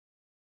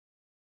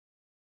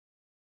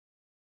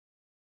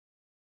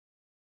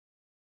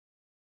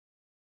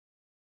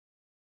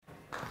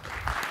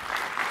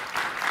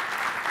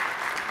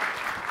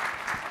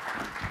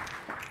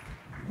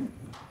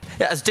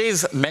As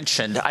Dave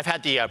mentioned, I've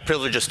had the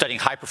privilege of studying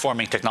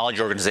high-performing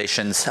technology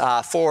organizations since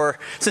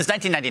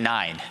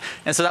 1999.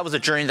 And so that was a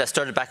journey that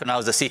started back when I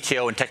was the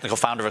CTO and technical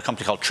founder of a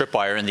company called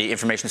Tripwire in the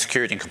information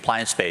security and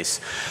compliance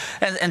space.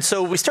 And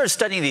so we started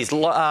studying these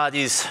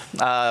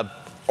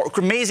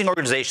amazing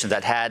organizations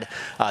that had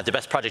the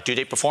best project due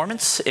date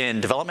performance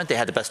in development. They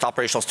had the best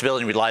operational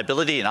stability and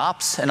reliability in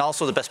ops, and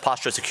also the best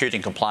posture of security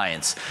and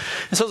compliance.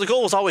 And so the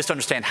goal was always to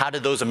understand how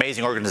did those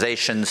amazing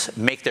organizations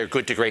make their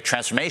good to great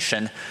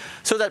transformation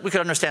so that we could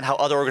understand how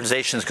other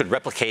organizations could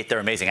replicate their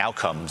amazing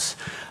outcomes.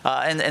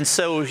 And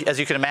so, as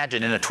you can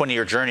imagine, in a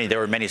 20-year journey, there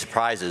were many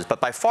surprises.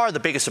 But by far the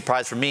biggest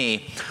surprise for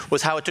me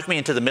was how it took me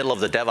into the middle of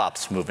the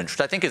DevOps movement,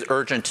 which I think is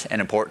urgent and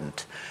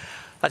important.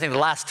 I think the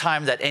last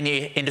time that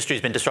any industry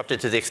has been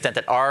disrupted to the extent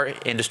that our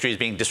industry is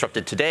being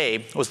disrupted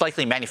today was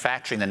likely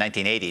manufacturing in the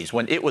 1980s,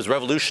 when it was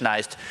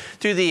revolutionized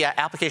through the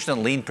application of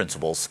lean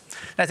principles.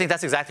 And I think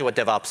that's exactly what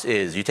DevOps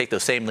is. You take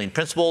those same lean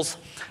principles,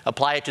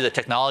 apply it to the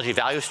technology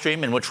value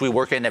stream in which we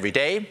work in every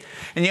day,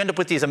 and you end up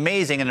with these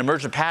amazing and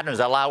emergent patterns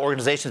that allow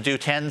organizations to do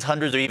tens,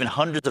 hundreds, or even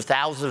hundreds of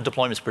thousands of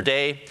deployments per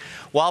day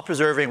while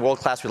preserving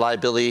world-class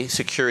reliability,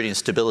 security, and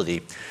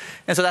stability.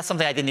 And so that's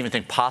something I didn't even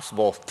think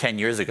possible 10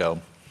 years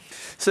ago.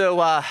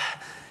 So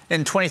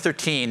in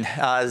 2013,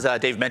 as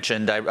Dave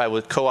mentioned, I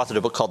co-authored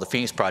a book called The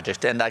Phoenix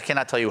Project, and I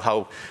cannot tell you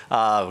how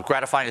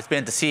gratifying it's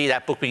been to see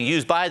that book being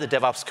used by the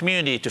DevOps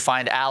community to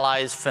find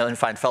allies,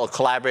 find fellow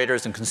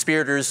collaborators and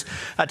conspirators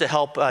to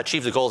help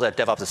achieve the goals that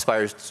DevOps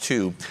aspires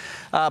to.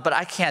 But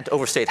I can't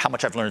overstate how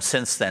much I've learned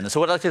since then. So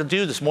what I'd like to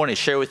do this morning is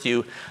share with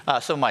you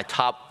some of my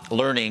top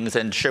learnings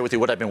and share with you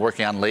what I've been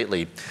working on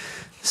lately.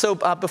 So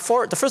the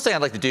first thing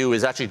I'd like to do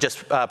is actually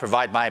just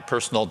provide my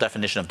personal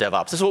definition of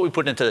DevOps. This is what we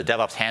put into the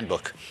DevOps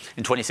Handbook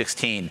in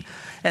 2016.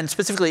 And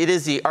specifically, it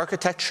is the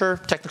architecture,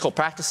 technical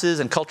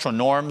practices, and cultural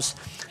norms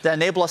that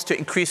enable us to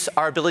increase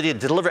our ability to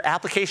deliver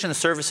applications and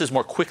services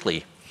more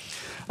quickly,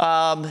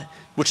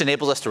 which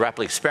enables us to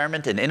rapidly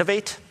experiment and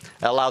innovate.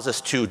 It allows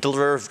us to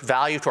deliver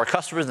value to our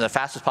customers in the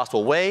fastest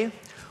possible way,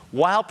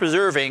 while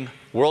preserving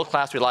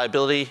world-class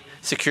reliability,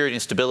 security,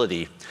 and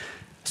stability.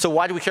 So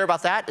why do we care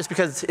about that? It's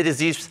because it is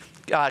these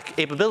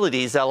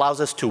capabilities that allows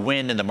us to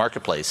win in the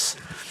marketplace.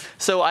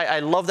 So I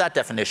love that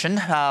definition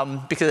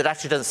because it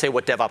actually doesn't say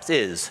what DevOps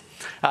is.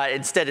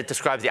 Instead, it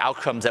describes the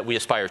outcomes that we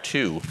aspire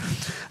to.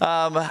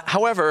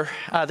 However,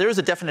 there is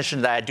a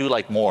definition that I do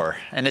like more,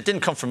 and it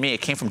didn't come from me.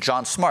 It came from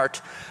John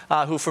Smart,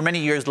 who for many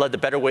years led the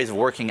Better Ways of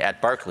Working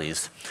at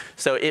Barclays.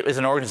 So it was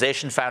an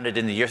organization founded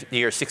in the year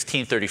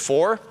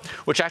 1634,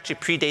 which actually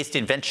predates the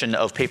invention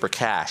of paper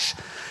cash.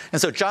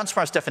 And so John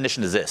Smart's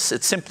definition is this.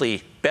 It's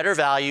simply better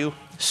value,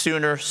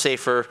 sooner,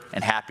 safer,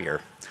 and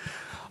happier.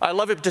 I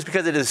love it just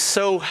because it is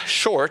so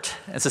short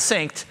and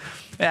succinct,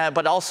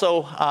 but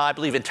also, I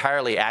believe,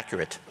 entirely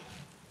accurate.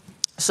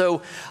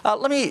 So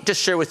let me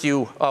just share with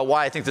you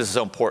why I think this is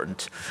so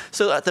important.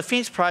 So the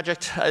Phoenix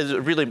Project is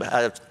really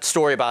a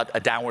story about a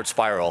downward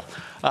spiral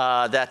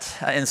that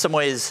in some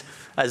ways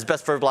is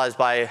best verbalized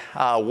by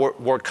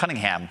Ward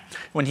Cunningham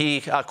when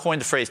he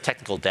coined the phrase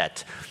technical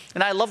debt.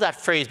 And I love that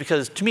phrase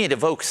because to me it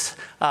evokes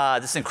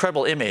this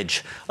incredible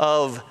image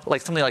of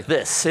something like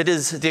this. It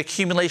is the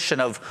accumulation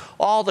of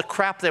all the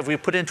crap that we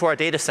put into our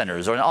data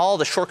centers or all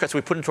the shortcuts we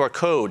put into our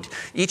code,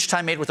 each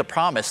time made with a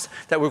promise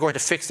that we're going to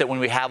fix it when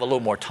we have a little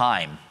more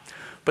time.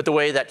 But the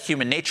way that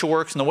human nature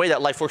works and the way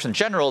that life works in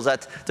general is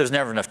that there's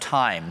never enough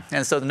time.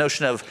 And so the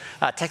notion of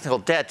technical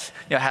debt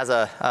has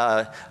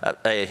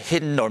a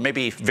hidden or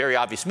maybe very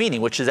obvious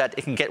meaning, which is that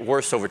it can get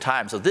worse over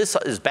time. So this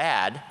is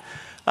bad,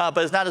 but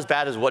it's not as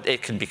bad as what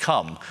it can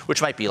become,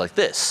 which might be like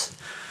this.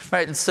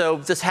 Right, and so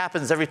this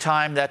happens every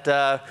time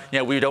that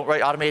we don't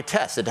write automated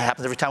tests. It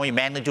happens every time we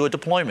manually do a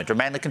deployment or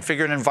manually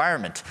configure an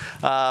environment.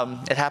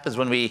 It happens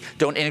when we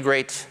don't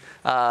integrate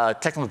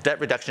technical debt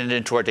reduction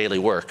into our daily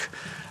work.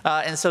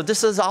 And so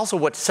this is also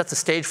what sets the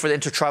stage for the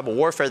intertribal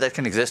warfare that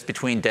can exist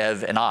between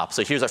dev and ops.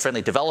 So here's our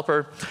friendly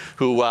developer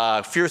who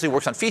furiously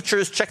works on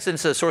features, checks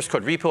into the source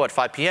code repo at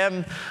 5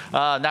 p.m.,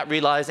 not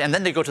realizing, and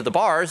then they go to the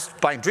bars,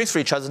 buying drinks for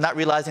each other, not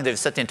realizing they've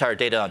set the entire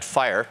data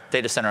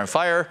center on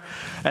fire.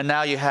 And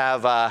now you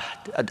have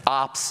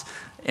ops,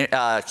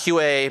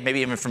 QA,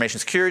 maybe even information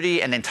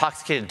security, and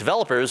intoxicated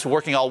developers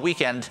working all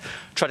weekend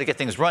try to get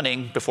things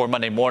running before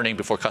Monday morning,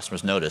 before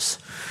customers notice.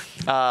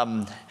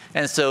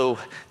 And so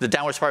the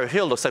downward spiral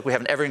here looks like we have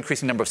an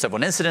ever-increasing number of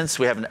step-1 incidents.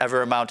 We have an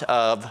ever amount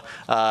of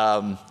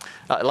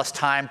less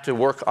time to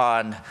work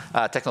on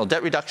technical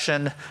debt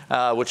reduction,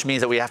 which means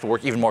that we have to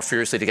work even more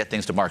furiously to get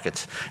things to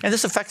market. And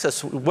this affects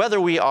us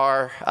whether we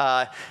are,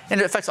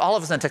 and it affects all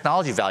of us in the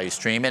technology value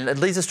stream, and it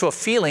leads us to a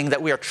feeling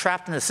that we are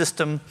trapped in a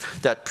system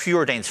that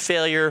preordains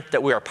failure,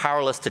 that we are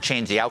powerless to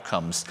change the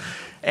outcomes.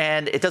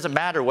 And it doesn't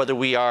matter whether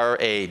we are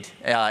in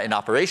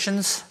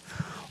operations,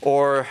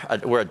 or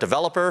we're a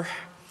developer,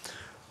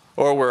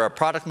 or we're a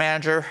product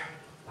manager,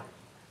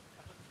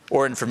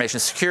 or information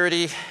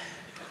security,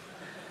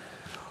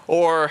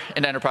 or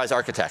an enterprise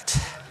architect.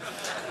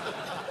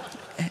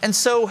 And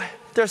so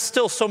there's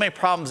still so many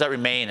problems that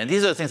remain, and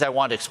these are the things I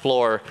want to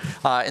explore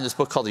in this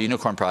book called The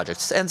Unicorn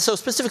Projects. And so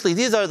specifically,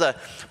 these are the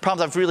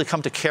problems I've really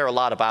come to care a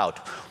lot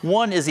about.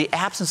 One is the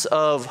absence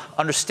of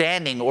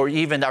understanding or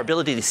even our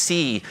ability to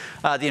see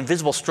the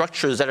invisible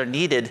structures that are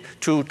needed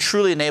to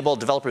truly enable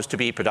developers to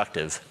be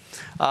productive.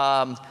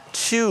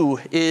 Two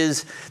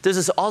is there's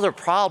this other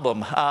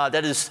problem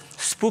that is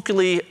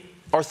spookily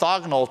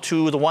orthogonal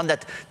to the one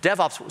that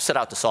DevOps set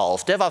out to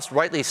solve. DevOps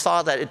rightly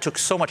saw that it took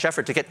so much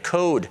effort to get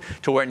code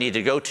to where it needed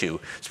to go to,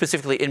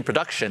 specifically in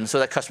production, so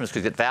that customers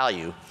could get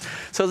value.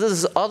 So this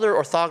is other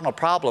orthogonal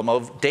problem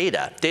of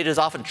data. Data is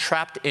often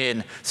trapped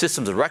in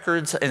systems of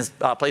records in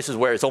places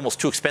where it's almost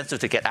too expensive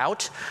to get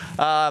out.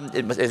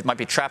 It might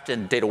be trapped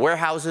in data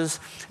warehouses,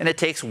 and it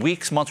takes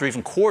weeks, months, or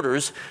even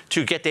quarters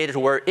to get data to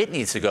where it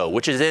needs to go,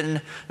 which is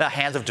in the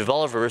hands of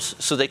developers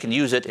so they can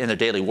use it in their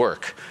daily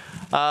work.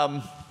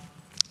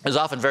 There's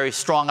often very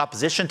strong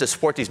opposition to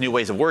support these new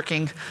ways of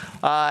working,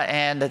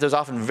 and there's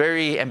often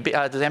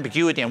there's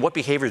ambiguity in what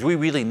behaviors we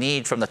really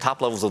need from the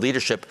top levels of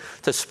leadership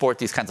to support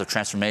these kinds of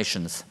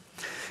transformations.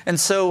 And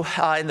so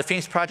in the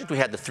Phoenix project, we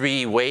had the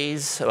 3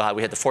 ways,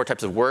 we had the 4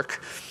 types of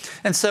work.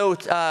 And so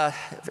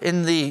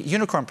in the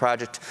Unicorn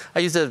project, I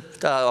used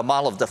a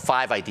model of the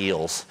 5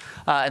 ideals.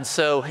 And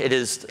so it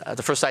is,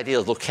 the first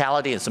ideal is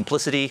locality and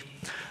simplicity.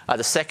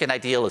 The second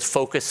ideal is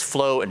focus,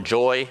 flow, and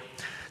joy.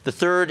 The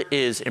third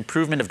is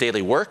improvement of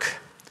daily work.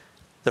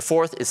 The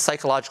fourth is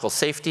psychological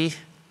safety.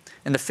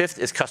 And the fifth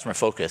is customer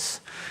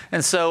focus.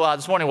 And so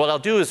this morning, what I'll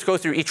do is go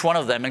through each one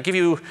of them and give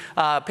you,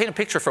 paint a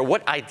picture for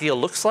what ideal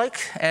looks like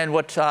and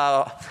what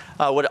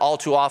all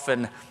too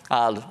often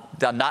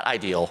not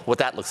ideal, what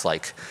that looks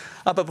like.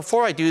 But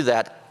before I do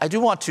that, I do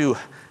want to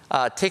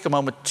take a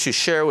moment to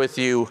share with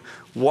you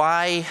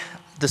why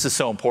this is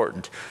so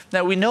important.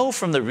 Now, we know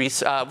from the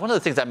research, one of the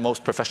things I'm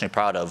most professionally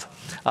proud of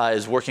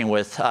is working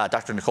with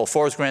Dr. Nicole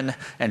Forsgren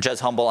and Jez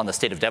Humble on the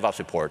State of DevOps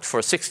report.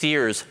 For 6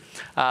 years,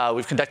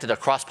 we've conducted a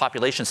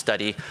cross-population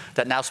study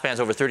that now spans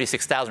over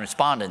 36,000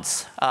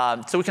 respondents.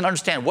 So we can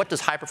understand what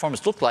does high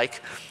performance look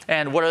like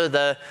and what are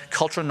the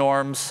cultural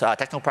norms,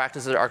 technical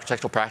practices,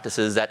 architectural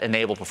practices that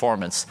enable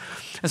performance.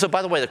 And so,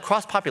 by the way, the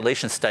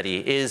cross-population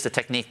study is the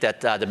technique that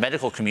the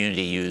medical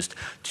community used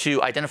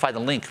to identify the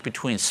link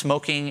between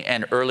smoking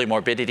and early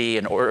morbidity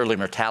and early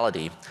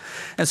mortality.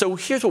 And so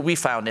here's what we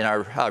found in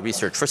our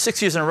research. For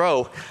 6 years in a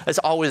row, it's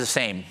always the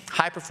same.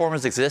 High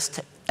performers exist,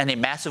 and they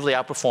massively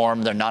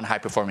outperform their non-high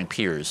performing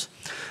peers.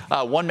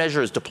 One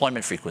measure is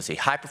deployment frequency.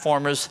 High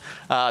performers,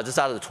 this is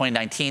out of the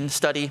 2019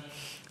 study,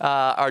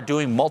 are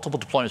doing multiple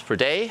deployments per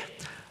day,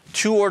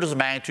 2 orders of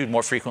magnitude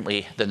more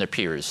frequently than their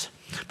peers.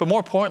 But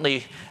more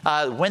importantly,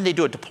 when they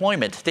do a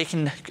deployment, they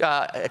can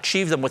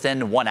achieve them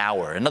within 1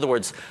 hour. In other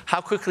words, how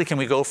quickly can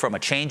we go from a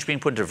change being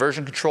put into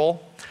version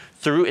control,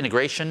 through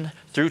integration,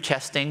 through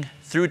testing,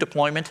 through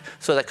deployment,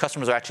 so that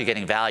customers are actually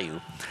getting value.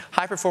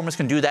 High performers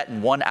can do that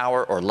in 1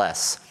 hour or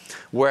less,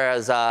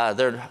 whereas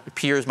their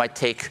peers might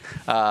take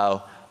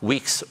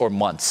weeks or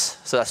months.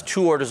 So that's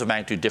 2 orders of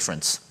magnitude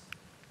difference.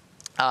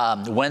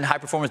 When high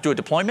performers do a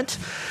deployment,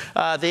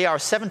 they are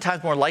 7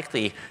 times more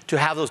likely to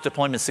have those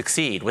deployments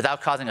succeed without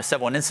causing a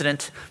 7-1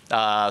 incident,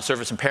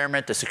 service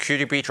impairment, a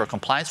security breach, or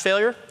compliance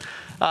failure.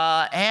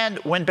 And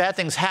when bad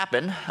things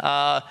happen,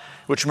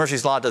 which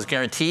Murphy's Law does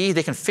guarantee,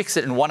 they can fix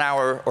it in 1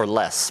 hour or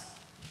less.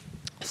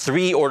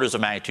 3 orders of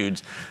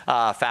magnitude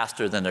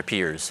faster than their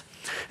peers.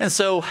 And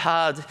so,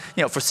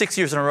 for 6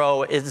 years in a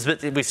row,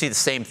 we see the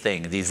same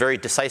thing, these very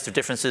decisive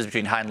differences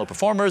between high and low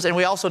performers. And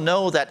we also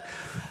know that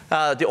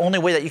the only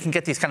way that you can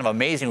get these kind of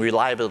amazing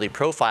reliability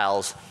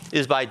profiles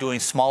is by doing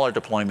smaller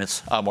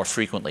deployments more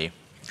frequently.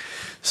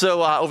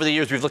 So over the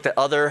years, we've looked at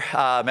other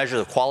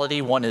measures of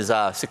quality. One is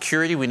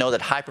security. We know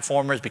that high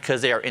performers,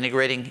 because they are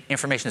integrating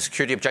information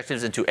security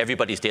objectives into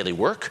everybody's daily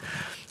work,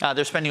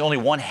 they're spending only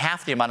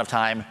 1/2 the amount of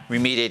time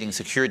remediating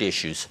security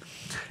issues.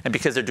 And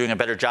because they're doing a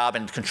better job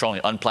in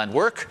controlling unplanned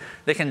work,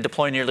 they can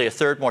deploy nearly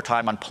 1/3 more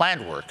time on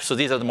planned work. So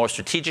these are the more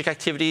strategic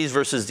activities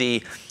versus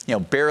the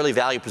barely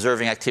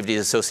value-preserving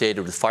activities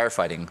associated with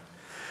firefighting.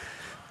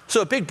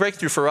 So a big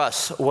breakthrough for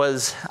us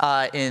was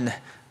in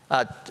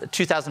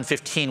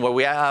 2015, where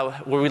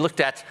we looked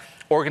at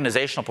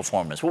organizational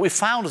performance. What we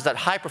found was that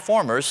high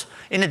performers,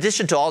 in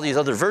addition to all these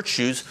other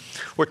virtues,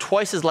 were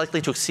twice as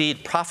likely to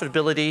exceed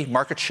profitability,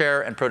 market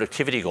share, and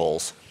productivity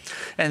goals.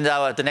 And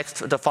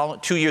the following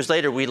 2 years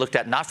later, we looked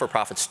at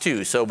not-for-profits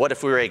too. So what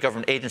if we were a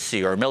government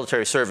agency or a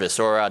military service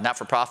or a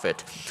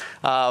not-for-profit?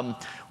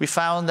 We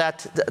found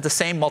that the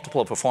same multiple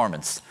of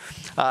performance.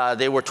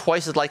 They were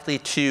twice as likely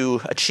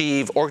to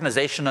achieve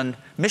organization and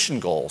mission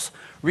goals,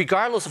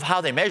 regardless of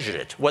how they measured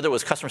it, whether it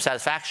was customer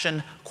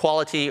satisfaction,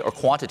 quality, or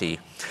quantity.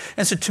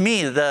 And so to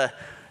me,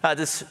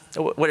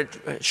 what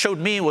it showed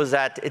me was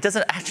that it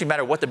doesn't actually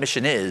matter what the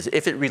mission is.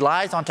 If it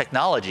relies on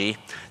technology,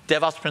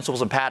 DevOps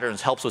principles and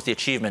patterns helps with the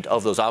achievement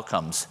of those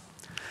outcomes.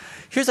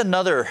 Here's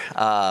another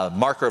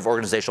marker of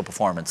organizational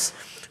performance.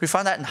 We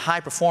found that in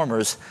high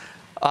performers,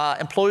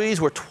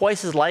 employees were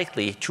twice as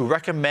likely to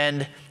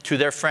recommend to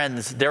their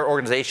friends their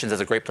organizations as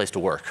a great place to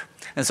work.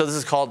 And so this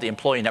is called the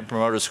Employee Net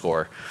Promoter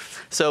Score.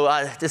 So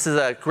this is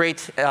a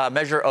great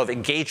measure of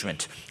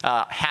engagement,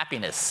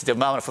 happiness, the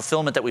amount of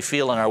fulfillment that we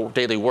feel in our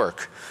daily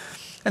work.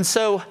 And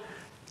so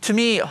to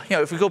me,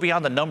 if we go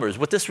beyond the numbers,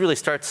 what this really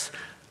starts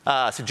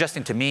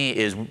suggesting to me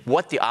is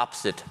what the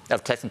opposite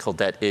of technical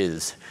debt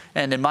is.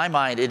 And in my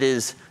mind, it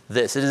is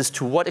this. It is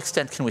to what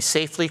extent can we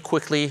safely,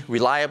 quickly,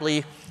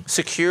 reliably,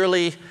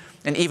 securely,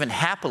 and even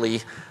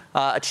happily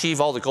achieve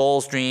all the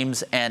goals,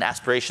 dreams, and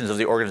aspirations of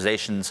the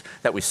organizations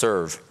that we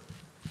serve.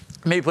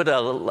 Maybe put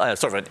a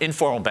sort of an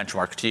informal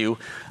benchmark to you.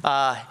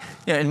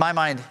 In my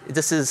mind,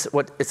 this is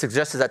what it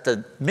suggests, is that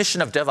the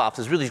mission of DevOps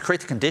is really to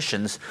create the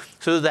conditions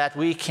so that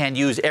we can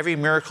use every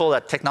miracle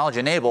that technology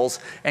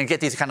enables and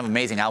get these kind of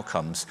amazing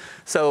outcomes.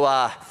 So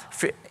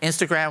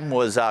Instagram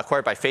was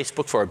acquired by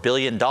Facebook for $1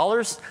 billion.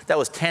 That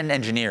was 10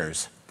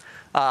 engineers.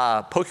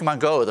 Pokemon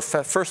Go, the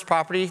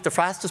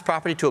fastest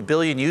property to 1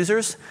 billion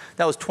users,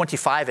 that was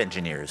 25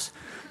 engineers.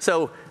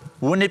 So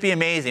wouldn't it be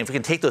amazing if we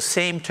can take those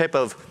same type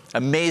of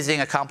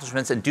amazing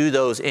accomplishments and do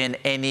those in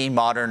any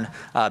modern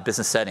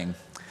business setting?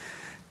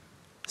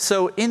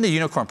 So in the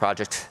Unicorn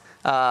Project,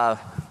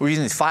 we're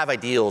using these 5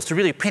 ideals to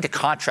really paint a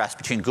contrast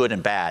between good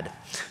and bad.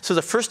 So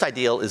the first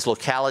ideal is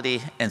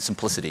locality and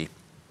simplicity.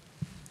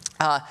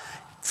 I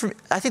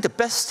think the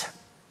best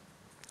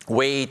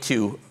way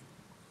to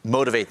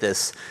motivate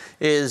this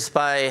is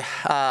by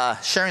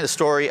sharing the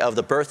story of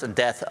the birth and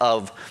death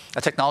of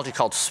a technology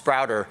called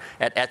Sprouter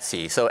at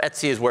Etsy. So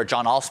Etsy is where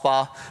John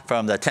Allspaw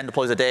from the 10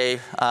 deploys a day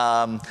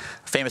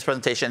famous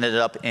presentation ended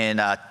up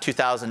in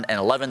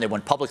 2011. They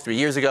went public 3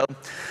 years ago.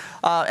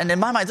 And in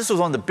my mind, this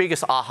was one of the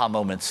biggest aha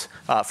moments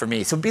for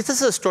me. So this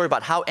is a story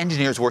about how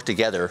engineers work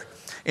together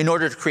in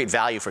order to create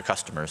value for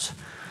customers.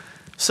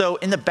 So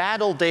in the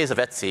bad old days of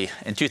Etsy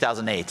in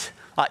 2008,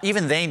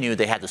 even they knew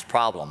they had this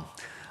problem.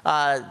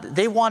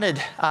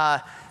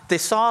 They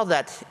saw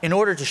that in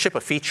order to ship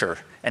a feature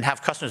and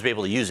have customers be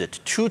able to use it,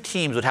 2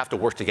 teams would have to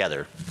work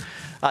together.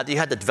 You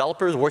had the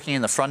developers working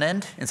in the front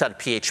end inside of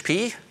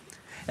PHP,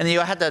 and then you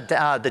had the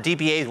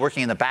DBAs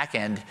working in the back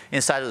end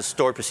inside of the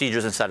stored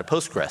procedures inside of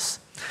Postgres.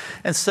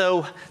 And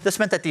so this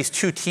meant that these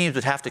 2 teams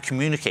would have to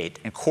communicate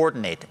and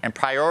coordinate and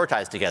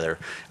prioritize together,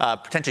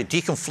 potentially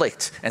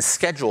deconflict and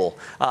schedule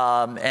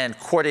and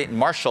coordinate and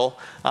marshal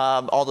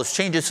all those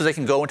changes so they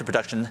can go into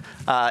production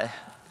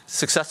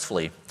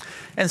successfully.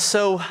 And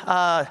so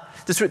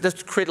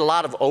this created a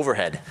lot of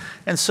overhead.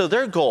 And so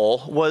their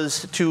goal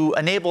was to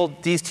enable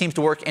these teams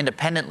to work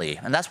independently.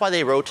 And that's why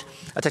they wrote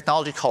a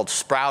technology called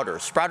Sprouter.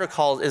 Sprouter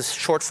is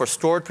short for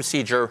Stored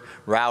Procedure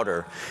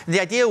Router. And the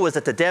idea was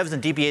that the devs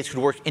and DBAs could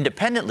work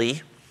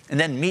independently and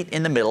then meet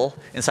in the middle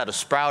inside of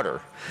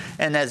Sprouter.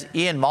 And as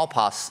Ian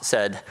Malpass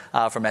said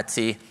from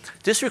Etsy,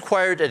 this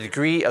required a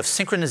degree of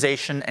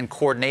synchronization and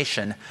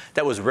coordination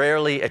that was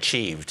rarely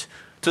achieved,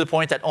 to the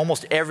point that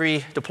almost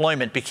every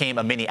deployment became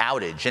a mini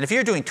outage. And if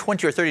you're doing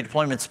 20 or 30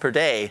 deployments per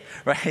day,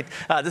 right,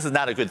 this is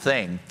not a good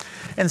thing.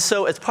 And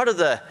so as part of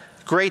the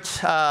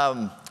great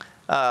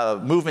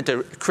movement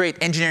to create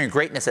engineering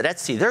greatness at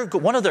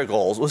Etsy, one of their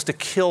goals was to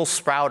kill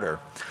Sprouter.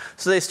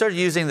 So they started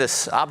using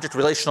this object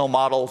relational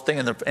model thing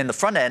in the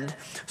front end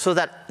so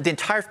that the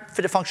entire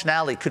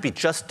functionality could be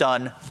just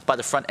done by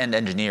the front end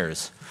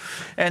engineers.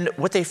 And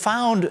what they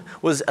found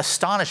was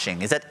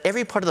astonishing, is that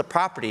every part of the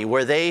property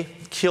where they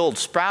killed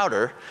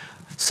Sprouter,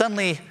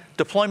 suddenly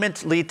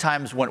deployment lead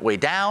times went way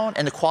down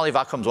and the quality of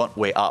outcomes went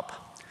way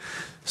up.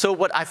 So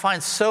what I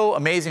find so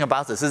amazing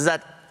about this is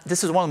that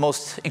this is one of the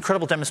most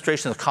incredible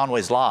demonstrations of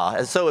Conway's Law.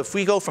 And so if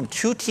we go from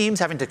 2 teams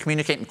having to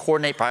communicate and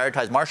coordinate,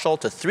 prioritize, marshal,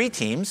 to 3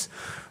 teams,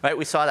 right,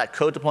 we saw that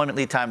code deployment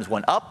lead times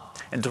went up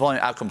and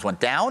deployment outcomes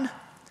went down.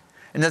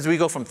 And as we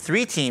go from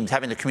 3 teams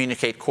having to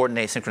communicate,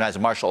 coordinate, synchronize,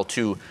 and marshal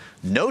to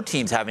no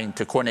teams having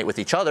to coordinate with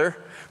each other,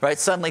 right,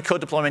 suddenly code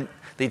deployment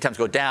lead times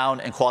go down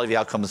and quality of the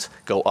outcomes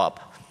go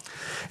up.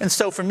 And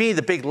so for me,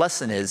 the big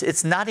lesson is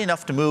it's not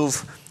enough to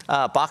move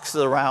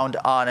boxes around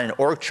on an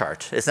org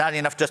chart. It's not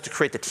enough just to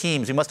create the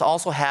teams. You must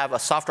also have a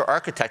software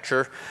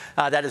architecture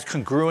that is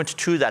congruent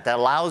to that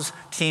allows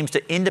teams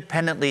to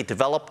independently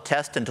develop,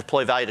 test, and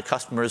deploy value to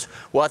customers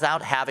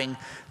without having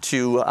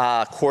to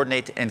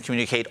coordinate and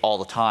communicate all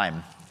the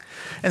time.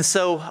 And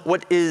so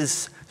what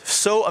is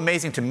so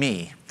amazing to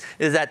me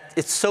is that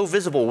it's so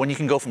visible when you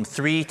can go from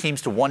 3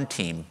 teams to 1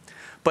 team.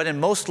 But in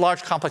most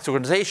large complex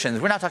organizations,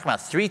 we're not talking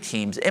about 3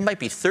 teams, it might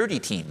be 30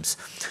 teams.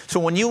 So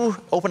when you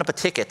open up a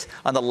ticket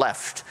on the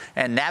left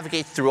and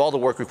navigate through all the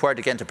work required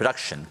to get into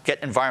production,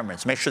 get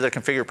environments, make sure they're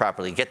configured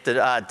properly, get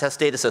the test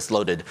data sets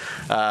loaded,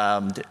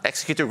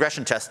 execute the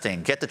regression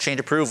testing, get the change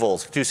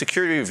approvals, do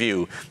security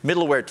review,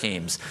 middleware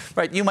teams,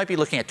 right? You might be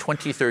looking at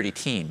 20, 30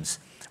 teams.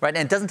 Right?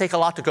 And it doesn't take a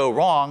lot to go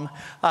wrong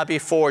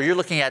before you're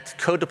looking at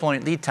code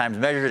deployment lead times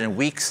measured in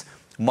weeks,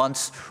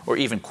 months, or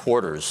even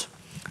quarters.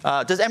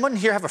 Does anyone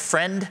here have a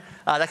friend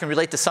that can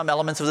relate to some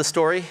elements of this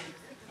story?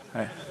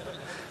 Right.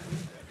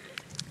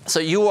 So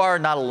you are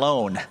not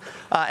alone.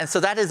 And so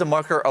that is a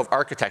marker of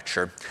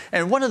architecture.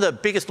 And one of the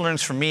biggest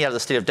learnings for me out of the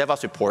State of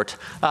DevOps report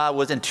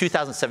was in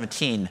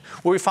 2017,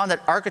 where we found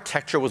that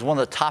architecture was one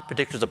of the top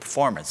predictors of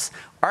performance.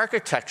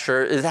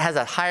 Architecture has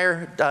a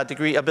higher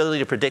degree ability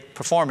to predict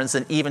performance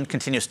than even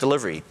continuous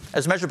delivery.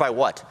 As measured by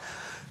what?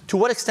 To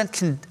what extent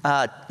can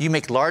you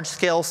make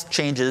large-scale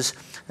changes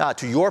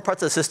to your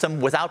parts of the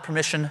system without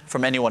permission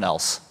from anyone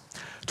else?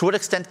 To what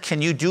extent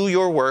can you do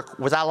your work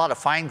without a lot of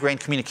fine-grained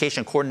communication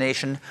and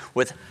coordination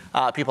with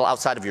people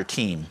outside of your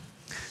team?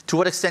 To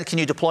what extent can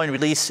you deploy and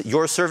release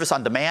your service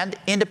on demand,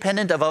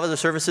 independent of other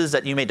services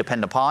that you may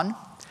depend upon?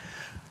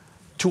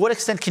 To what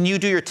extent can you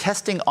do your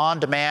testing on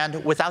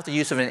demand without the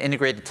use of an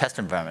integrated test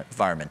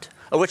environment,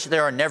 of which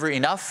there are never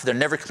enough, they're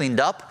never cleaned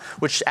up,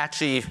 which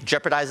actually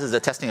jeopardizes the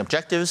testing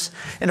objectives?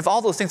 And if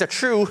all those things are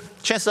true,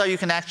 chances are you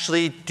can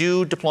actually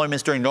do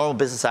deployments during normal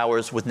business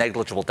hours with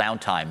negligible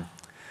downtime.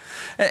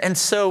 And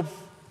so,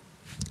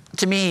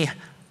 to me,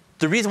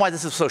 the reason why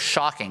this is so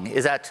shocking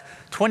is that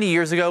 20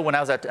 years ago when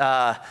I was at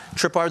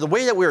Tripwire, the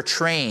way that we were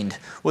trained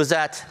was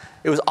that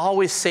it was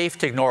always safe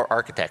to ignore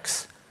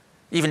architects,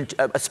 even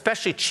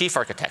especially chief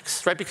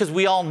architects, right? Because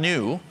we all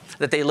knew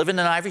that they live in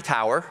an ivory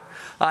tower,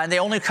 and they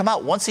only come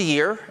out once a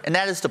year, and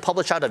that is to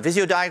publish out a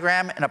Visio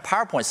diagram and a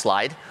PowerPoint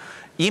slide,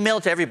 email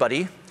it to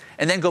everybody,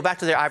 and then go back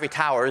to their ivory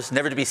towers,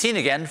 never to be seen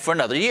again for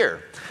another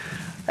year.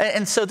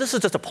 And so this is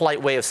just a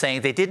polite way of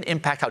saying they didn't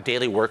impact how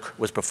daily work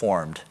was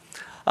performed.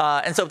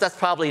 And so that's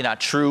probably not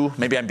true.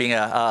 Maybe I'm being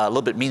a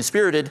little bit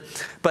mean-spirited.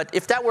 But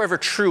if that were ever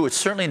true, it's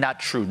certainly not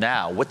true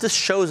now. What this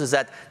shows is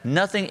that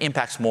nothing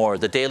impacts more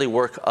the daily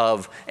work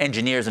of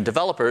engineers and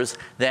developers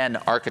than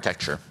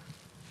architecture.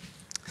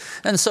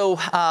 And so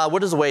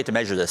what is a way to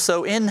measure this?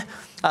 So in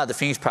the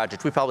Phoenix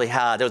project, we probably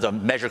had, there was a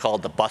measure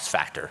called the bus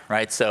factor,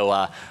 right? So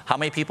how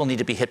many people need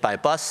to be hit by a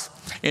bus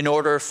in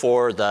order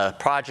for the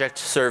project,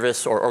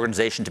 service, or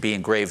organization to be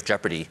in grave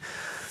jeopardy?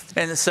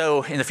 And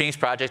so in the Phoenix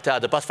project,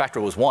 the bus factor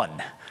was 1,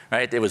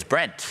 right? It was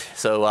Brent.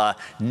 So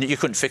you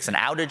couldn't fix an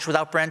outage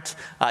without Brent.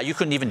 You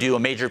couldn't even do a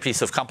major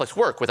piece of complex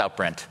work without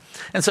Brent.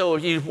 And so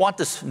you want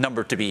this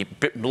number to be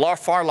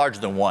far larger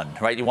than 1,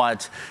 right? You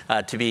want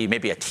it to be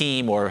maybe a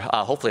team or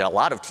hopefully a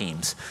lot of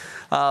teams.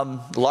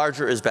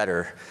 Larger is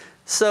better.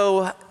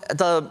 So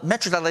the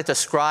metric I'd like to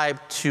ascribe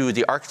to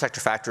the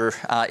architecture factor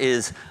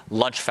is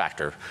lunch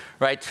factor,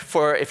 right?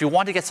 For if you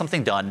want to get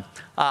something done,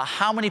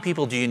 how many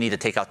people do you need to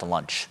take out to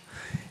lunch?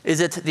 Is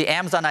it the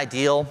Amazon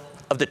ideal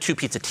of the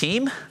 2-pizza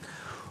team?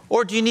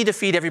 Or do you need to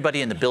feed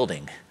everybody in the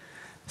building?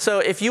 So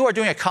if you are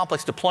doing a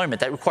complex deployment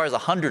that requires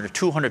 100 or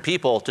 200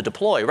 people to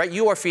deploy, right,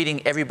 you are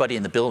feeding everybody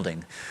in the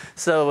building.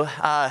 So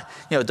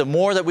the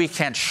more that we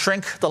can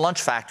shrink the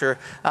lunch factor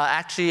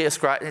actually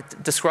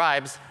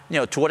describes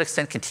to what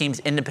extent can teams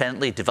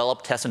independently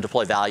develop, test, and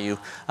deploy value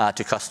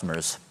to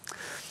customers.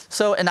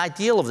 So an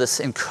ideal of this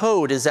in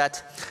code is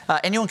that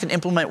anyone can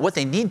implement what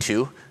they need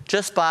to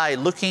just by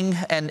looking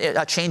and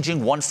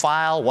changing one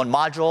file, one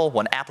module,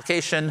 one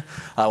application,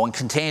 one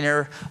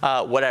container,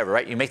 whatever,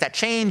 right? You make that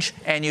change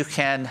and you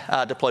can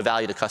deploy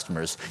value to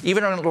customers.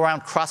 Even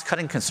around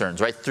cross-cutting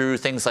concerns, right? Through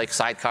things like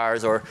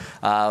sidecars or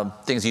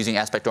things using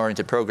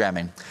aspect-oriented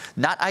programming.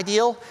 Not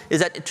ideal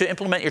is that to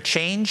implement your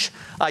change,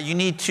 you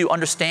need to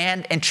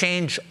understand and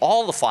change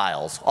all the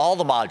files, all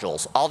the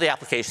modules, all the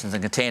applications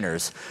and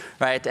containers,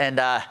 right? And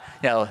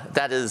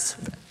that is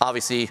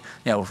obviously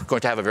going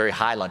to have a very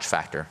high lunch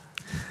factor.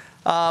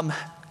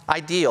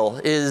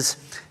 Ideal is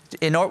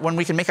when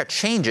we can make our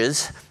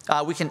changes,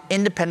 we can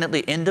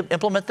independently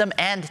implement them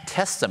and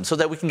test them so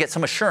that we can get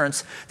some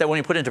assurance that when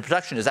we put it into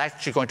production is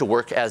actually going to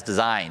work as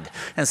designed.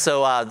 And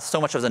so so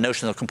much of the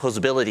notion of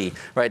composability,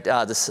 right,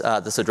 this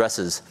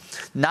addresses.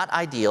 Not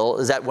ideal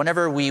is that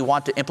whenever we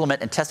want to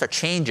implement and test our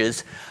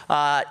changes,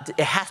 it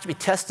has to be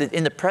tested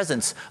in the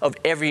presence of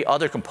every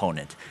other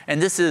component.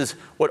 And this is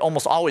what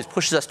almost always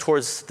pushes us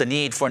towards the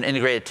need for an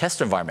integrated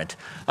test environment,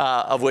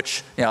 of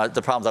which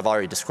the problems I've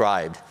already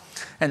described.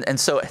 And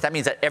so that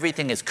means that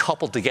everything is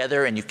coupled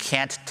together and you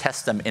can't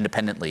test them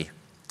independently.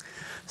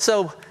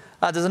 So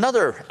there's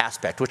another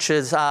aspect, which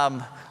is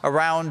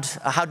around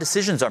how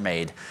decisions are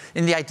made.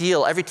 In the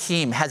ideal, every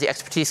team has the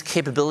expertise,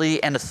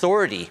 capability, and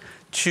authority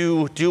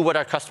to do what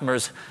our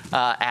customers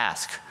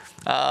ask.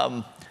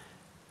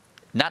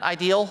 Not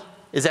ideal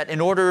is that in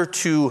order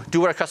to do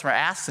what our customer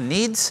asks and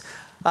needs,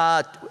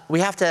 we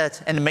have to,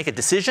 and to make a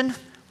decision,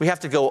 we have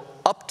to go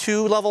up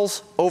 2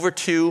 levels, over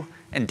 2,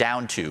 and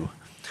down 2.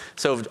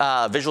 So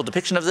visual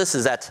depiction of this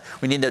is that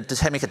we need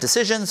to make a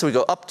decision, so we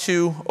go up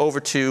 2, over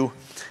 2,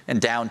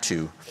 and down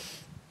 2.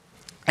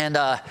 And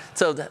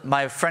so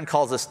my friend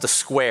calls this the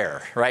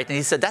square, right? And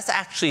he said that's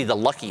actually the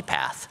lucky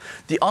path.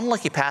 The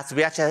unlucky path is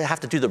we actually have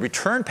to do the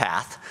return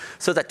path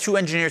so that 2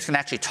 engineers can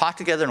actually talk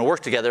together and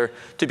work together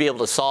to be able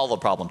to solve a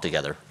problem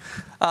together.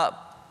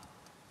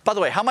 By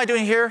the way, how am I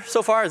doing here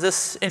so far? Is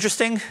this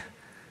interesting?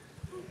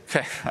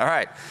 Okay, all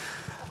right.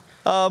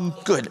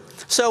 Good.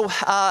 So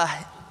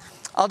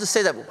I'll just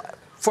say that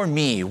for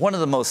me, one of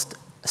the most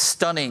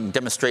stunning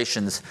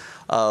demonstrations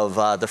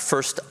of the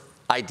first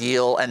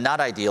ideal and not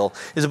ideal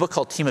is a book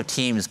called Team of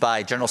Teams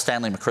by General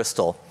Stanley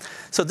McChrystal.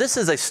 So this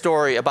is a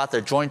story about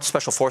the Joint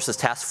Special Forces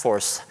Task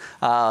Force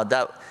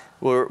that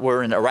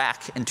were in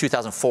Iraq in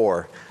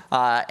 2004.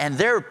 And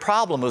their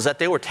problem was that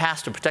they were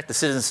tasked to protect the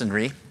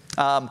citizenry,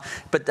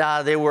 but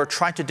they were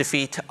trying to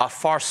defeat a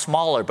far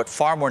smaller but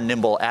far more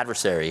nimble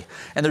adversary,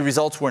 and the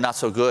results were not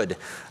so good.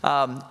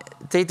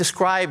 He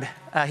describes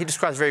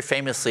very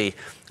famously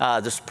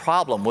this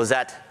problem was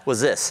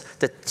this: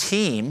 the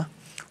team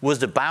was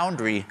the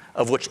boundary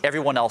of which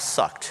everyone else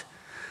sucked.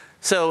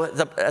 So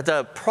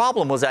the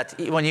problem was that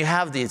when you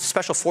have the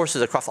special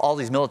forces across all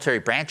these military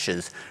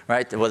branches,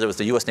 right, whether it was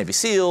the US Navy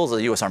SEALs or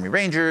the US Army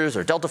Rangers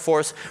or Delta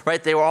Force,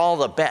 right, they were all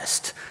the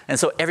best, and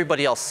so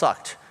everybody else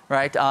sucked.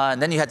 Right? And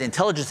then you had the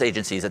intelligence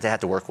agencies that they had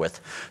to work with.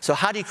 So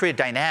how do you create a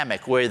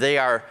dynamic where they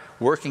are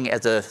working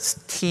as a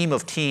team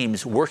of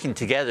teams, working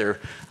together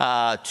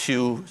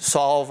to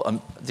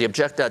solve the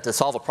objective, to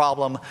solve a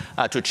problem,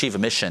 to achieve a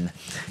mission?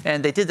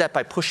 And they did that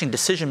by pushing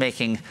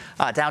decision-making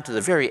down to the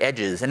very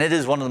edges. And it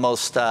is one of the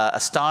most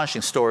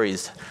astonishing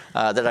stories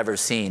that I've ever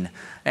seen.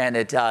 And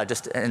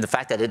and the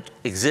fact that it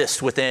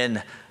exists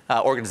within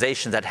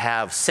organizations that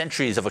have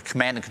centuries of a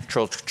command and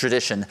control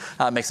tradition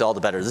makes it all the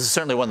better. This is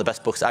certainly one of the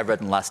best books I've read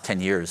in the last 10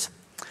 years.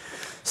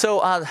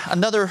 So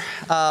another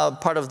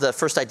part of the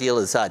first ideal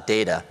is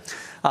data.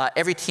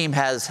 Every team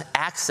has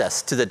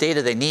access to the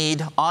data they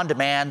need on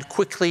demand,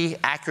 quickly,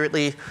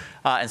 accurately,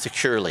 and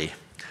securely.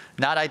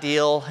 Not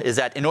ideal is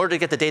that in order to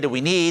get the data we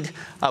need,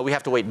 we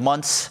have to wait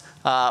months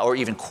or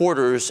even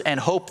quarters and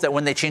hope that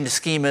when they change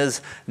the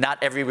schemas, not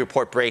every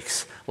report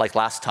breaks like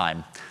last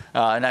time.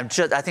 And I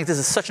think this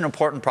is such an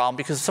important problem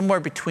because somewhere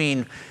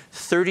between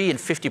 30 and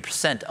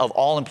 50% of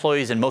all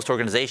employees in most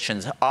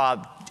organizations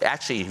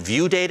actually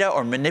view data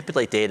or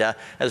manipulate data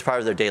as part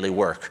of their daily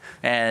work.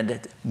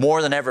 And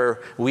more than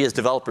ever, we as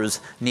developers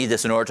need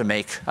this in order to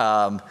make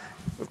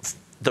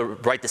the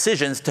right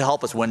decisions to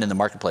help us win in the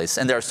marketplace.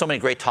 And there are so many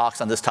great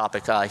talks on this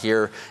topic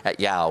here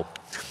at YOW.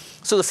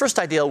 So the first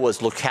ideal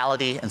was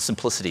locality and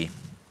simplicity.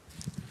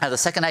 The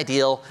second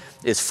ideal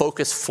is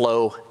focus,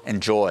 flow,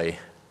 and joy.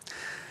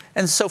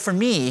 And so for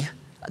me,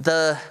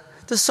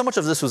 so much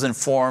of this was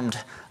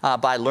informed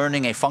by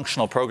learning a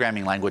functional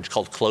programming language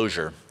called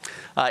Clojure.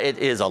 It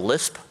is a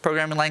Lisp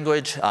programming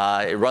language.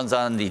 It runs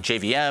on the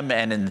JVM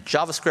and in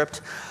JavaScript.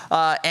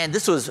 And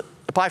this was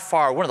by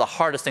far one of the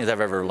hardest things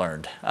I've ever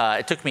learned.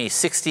 It took me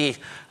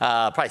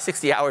probably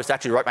 60 hours to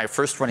actually write my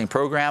first running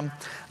program.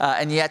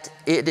 And yet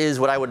it is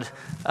what I would,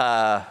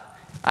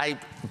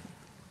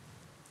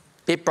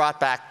 it brought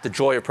back the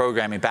joy of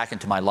programming back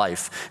into my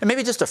life. And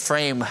maybe just to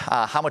frame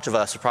how much of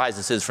a surprise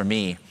this is for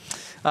me,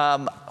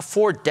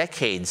 for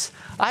decades,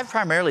 I've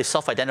primarily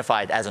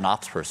self-identified as an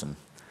ops person.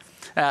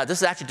 This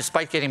is actually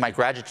despite getting my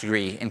graduate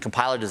degree in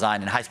compiler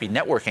design and high-speed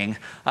networking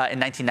in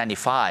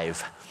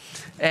 1995.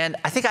 And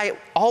I think I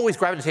always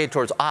gravitated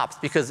towards ops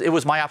because it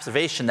was my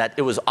observation that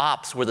it was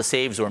ops where the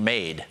saves were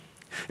made.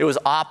 It was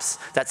ops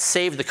that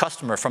saved the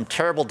customer from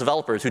terrible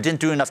developers who didn't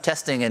do enough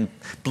testing and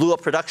blew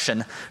up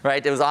production,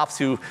 right? It was ops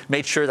who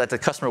made sure that the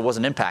customer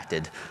wasn't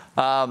impacted.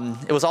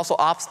 It was also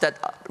ops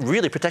that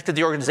really protected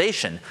the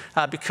organization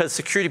because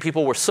security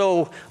people were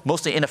so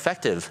mostly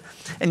ineffective.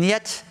 And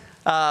yet,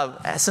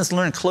 since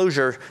learning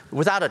Clojure,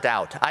 without a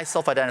doubt, I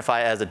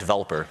self-identify as a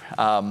developer.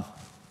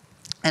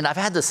 And I've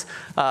had this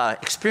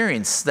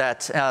experience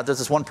that there's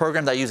this one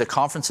program that I use at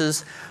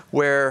conferences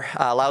where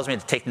allows me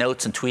to take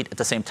notes and tweet at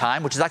the same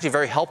time, which is actually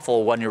very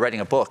helpful when you're writing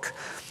a book.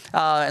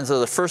 And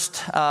so the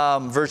first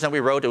version that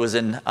we wrote, it was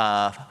in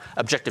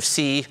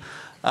Objective-C,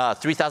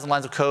 3,000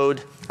 lines of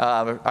code.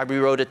 I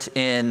rewrote it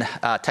in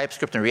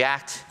TypeScript and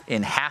React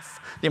in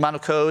half the amount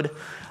of code,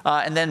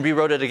 and then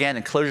rewrote it again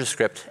in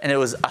ClojureScript, and it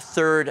was a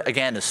third,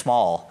 again, as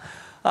small.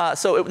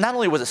 So not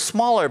only was it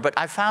smaller, but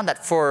I found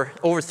that for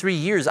over 3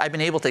 years, I've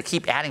been able to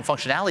keep adding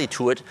functionality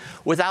to it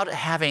without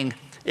having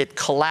it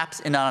collapse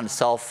in on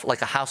itself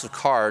like a house of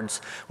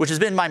cards, which has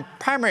been my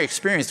primary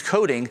experience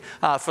coding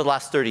for the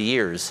last 30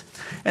 years.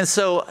 And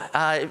so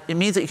it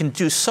means that you can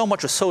do so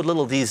much with so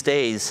little these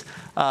days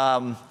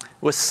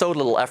with so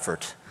little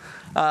effort.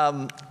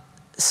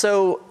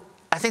 So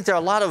I think there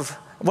are a lot of,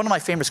 one of my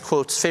favorite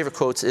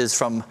quotes is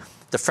from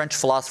the French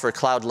philosopher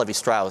Claude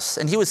Lévi-Strauss,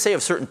 and he would say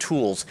of certain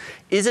tools,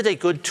 is it a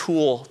good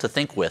tool to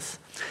think with?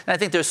 And I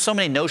think there's so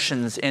many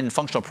notions in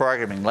functional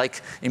programming,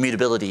 like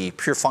immutability,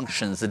 pure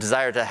functions, the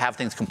desire to have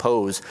things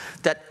compose,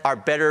 that are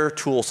better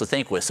tools to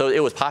think with. So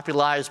it was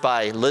popularized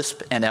by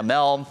Lisp and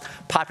ML,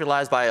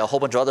 popularized by a whole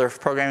bunch of other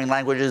programming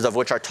languages, of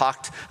which are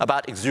talked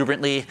about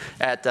exuberantly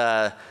at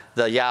the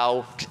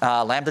YOW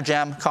Lambda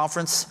Jam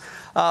conference.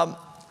 But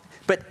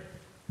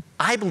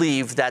I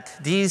believe that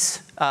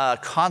these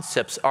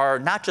concepts are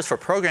not just for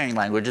programming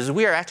languages.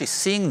 We are actually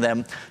seeing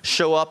them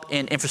show up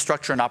in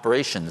infrastructure and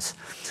operations.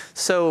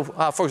 So,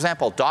 for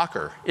example,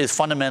 Docker is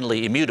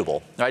fundamentally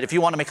immutable, right? If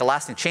you want to make a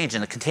lasting change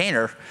in a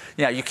container,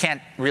 you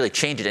can't really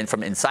change it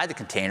from inside the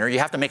container. You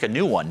have to make a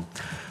new one.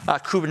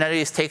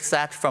 Kubernetes takes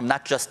that from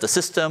not just the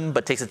system,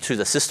 but takes it to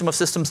the system of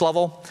systems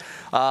level.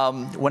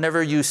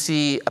 Whenever you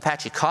see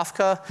Apache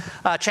Kafka,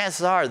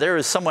 chances are there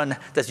is someone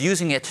that's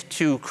using it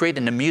to create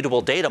an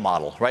immutable data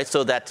model, right?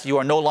 So that you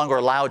are no longer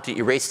allowed to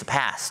erase the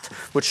past,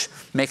 which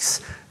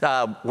makes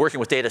working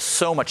with data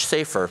so much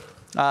safer.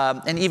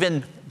 And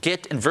even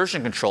Git and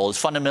version control is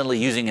fundamentally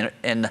using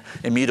an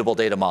immutable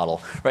data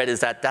model, right?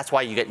 That's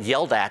why you get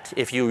yelled at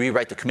if you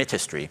rewrite the commit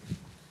history.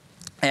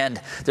 And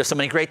there's so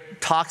many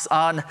great talks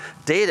on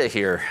data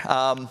here.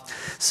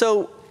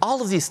 So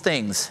all of these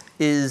things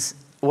is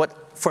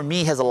what, for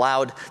me, has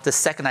allowed the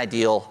second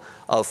ideal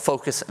of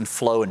focus and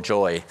flow and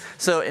joy.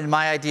 So in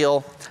my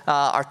ideal,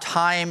 our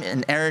time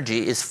and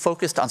energy is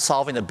focused on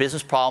solving the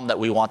business problem that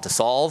we want to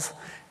solve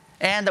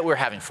and that we're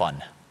having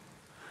fun.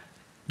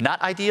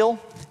 Not ideal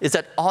is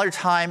that all your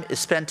time is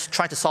spent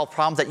trying to solve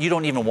problems that you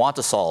don't even want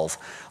to solve,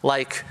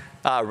 like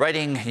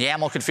writing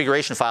YAML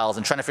configuration files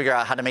and trying to figure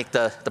out how to make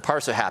the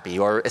parser happy,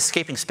 or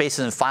escaping spaces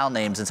and file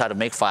names inside of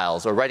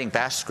makefiles, or writing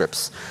bash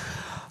scripts.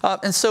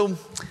 And so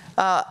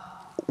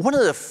one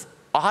of the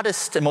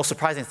oddest and most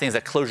surprising things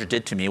that Clojure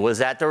did to me was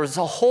that there was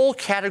a whole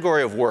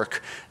category of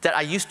work that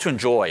I used to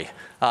enjoy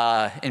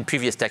in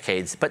previous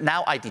decades, but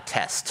now I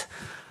detest.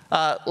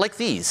 Like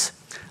these.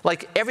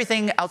 Like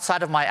everything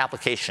outside of my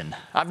application.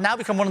 I've now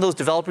become one of those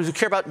developers who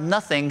care about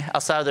nothing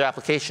outside of their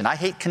application. I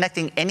hate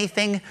connecting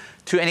anything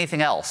to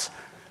anything else.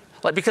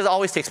 Because it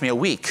always takes me a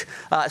week,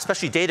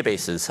 especially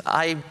databases.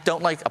 I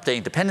don't like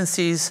updating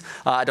dependencies.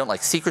 I don't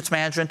like secrets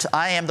management.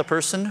 I am the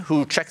person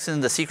who checks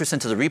in the secrets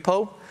into the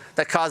repo.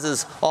 That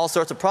causes all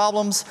sorts of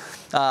problems.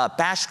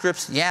 Bash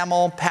scripts,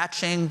 YAML,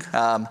 patching,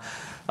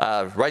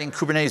 writing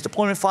Kubernetes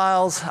deployment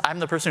files. I'm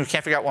the person who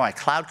can't figure out why my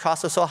cloud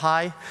costs are so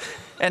high.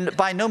 And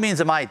by no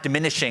means am I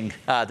diminishing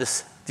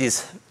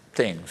these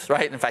things,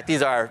 right? In fact,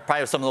 these are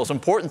probably some of the most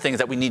important things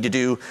that we need to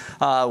do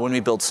when we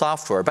build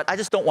software. But I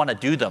just don't want to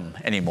do them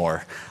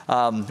anymore.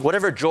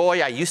 Whatever joy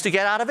I used to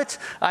get out of it,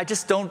 I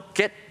just don't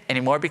get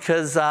anymore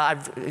because I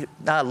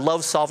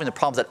love solving the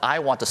problems that I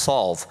want to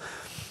solve.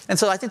 And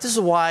so I think this is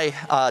why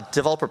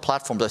developer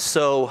platforms are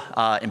so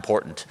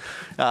important.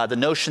 The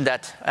notion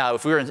that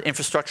if we were in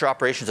infrastructure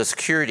operations or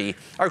security,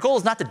 our goal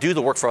is not to do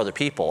the work for other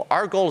people.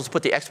 Our goal is to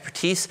put the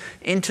expertise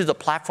into the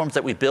platforms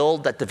that we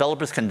build that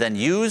developers can then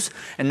use.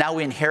 And now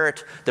we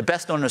inherit the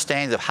best known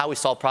understandings of how we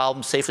solve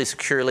problems safely,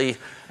 securely,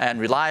 and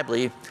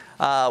reliably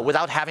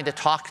without having to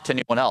talk to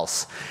anyone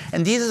else.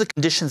 And these are the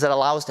conditions that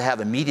allow us to have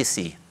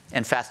immediacy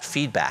and fast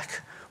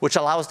feedback, which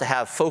allow us to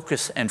have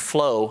focus and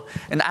flow,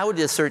 and I would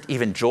assert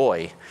even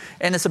joy.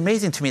 And it's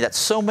amazing to me that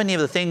so many of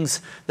the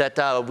things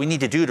that we need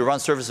to do to run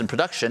services in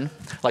production,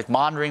 like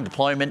monitoring,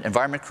 deployment,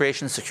 environment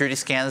creation, security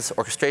scans,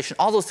 orchestration,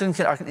 all those things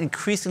are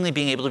increasingly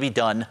being able to be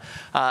done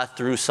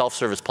through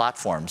self-service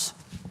platforms.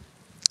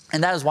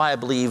 And that is why I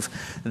believe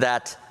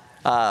that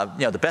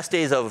the best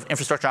days of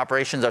infrastructure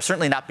operations are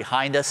certainly not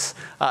behind us.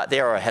 They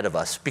are ahead of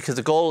us, because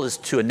the goal is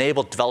to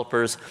enable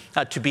developers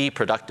to be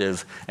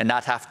productive and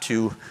not have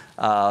to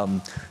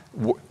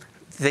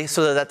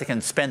so that they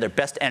can spend their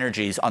best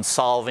energies on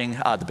solving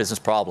the business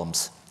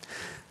problems.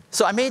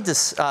 So I made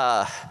this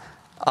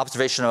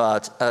observation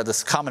about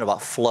this comment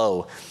about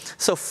flow.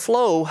 So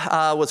flow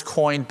was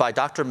coined by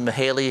Dr.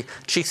 Mihaly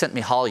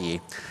Csikszentmihalyi.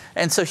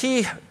 And so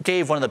he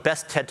gave one of the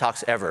best TED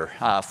Talks ever,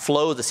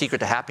 Flow, the Secret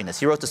to Happiness.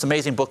 He wrote this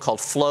amazing book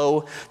called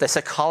Flow, the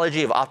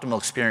Psychology of Optimal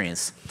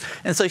Experience.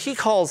 And so he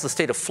calls the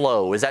state of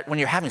flow is that when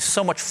you're having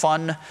so much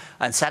fun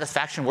and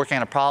satisfaction working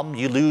on a problem,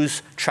 you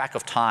lose track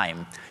of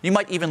time. You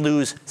might even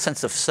lose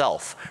sense of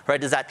self,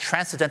 right? It's that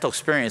transcendental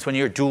experience when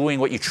you're doing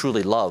what you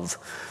truly love.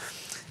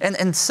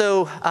 And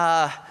so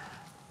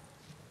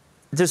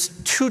there's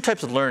two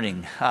types of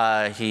learning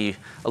he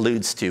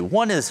alludes to.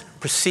 One is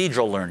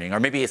procedural learning, or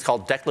maybe it's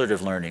called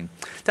declarative learning.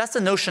 That's the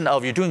notion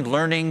of you're doing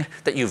learning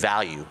that you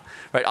value,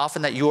 right?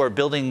 Often that you are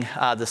building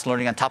this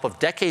learning on top of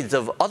decades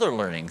of other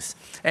learnings,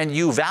 and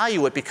you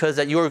value it because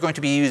that you are going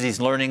to be using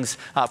these learnings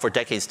for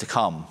decades to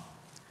come.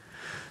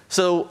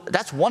 So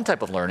that's one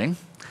type of learning.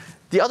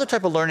 The other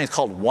type of learning is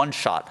called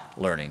one-shot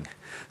learning.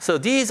 So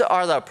these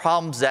are the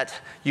problems that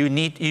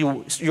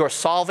you're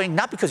solving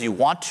not because you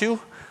want to,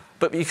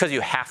 but because you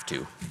have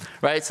to,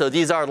 right? So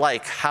these are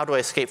like, how do I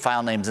escape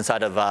file names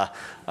inside of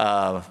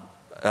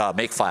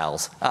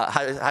makefiles?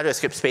 How do I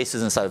escape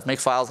spaces inside of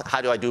makefiles?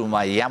 How do I do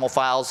my YAML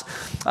files?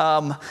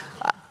 I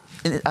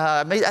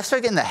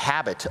started getting the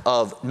habit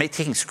of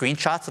taking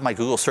screenshots of my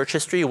Google search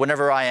history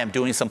whenever I am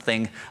doing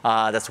something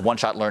that's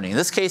one-shot learning. In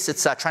this case,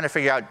 it's trying to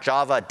figure out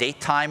Java date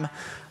time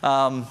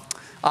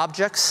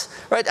objects,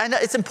 right? I know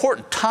it's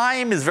important.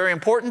 Time is very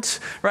important,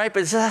 right?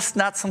 But it's just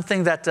not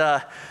something that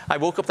I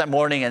woke up that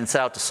morning and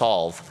set out to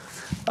solve.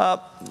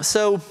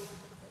 So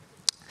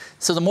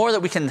the more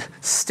that we can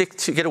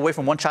get away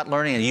from one-shot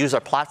learning and use our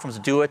platforms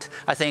to do it,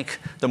 I think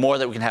the more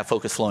that we can have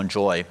focus, flow, and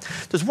joy.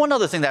 There's one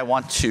other thing that I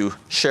want to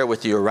share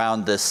with you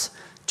around this,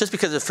 just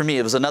because for me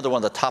it was another one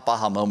of the top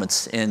aha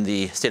moments in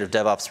the state of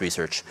DevOps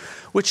research,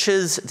 which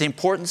is the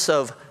importance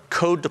of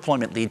code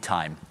deployment lead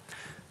time.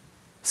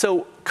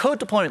 So code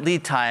deployment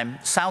lead time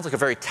sounds like a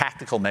very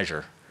tactical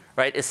measure,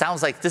 right? It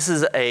sounds like this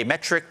is a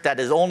metric that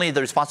is only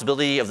the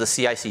responsibility of the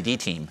CI/CD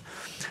team.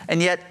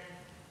 And yet,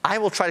 I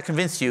will try to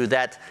convince you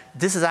that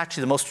this is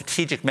actually the most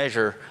strategic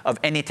measure of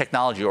any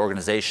technology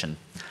organization.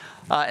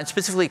 And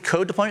specifically,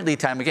 code deployment lead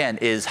time, again,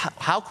 is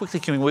how quickly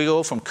can we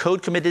go from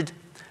code committed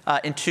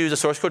into the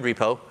source code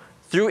repo,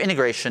 through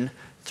integration,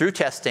 through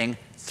testing,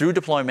 through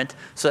deployment,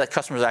 so that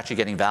customers are actually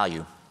getting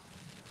value.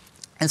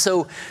 And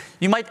so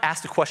you might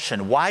ask the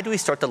question, why do we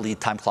start the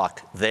lead time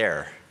clock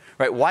there?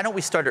 Right? Why don't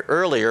we start it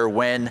earlier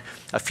when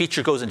a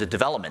feature goes into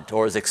development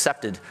or is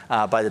accepted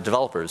by the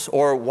developers?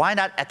 Or why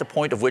not at the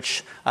point of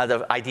which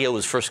the idea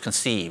was first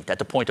conceived, at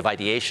the point of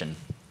ideation?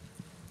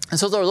 And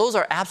so those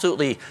are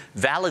absolutely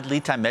valid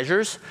lead time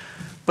measures.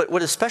 But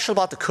what is special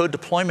about the code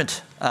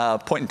deployment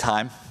point in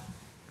time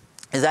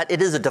is that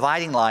it is a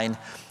dividing line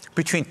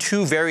between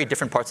two very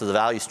different parts of the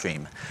value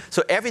stream.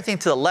 So everything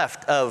to the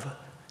left of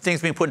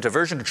things being put into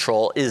version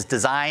control is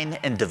design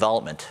and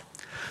development.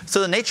 So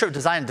the nature of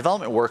design and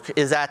development work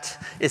is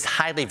that it's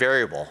highly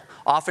variable.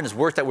 Often it's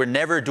work that we've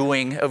never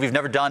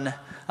done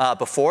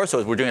before,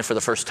 so we're doing it for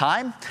the first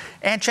time.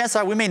 And chances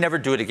are we may never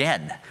do it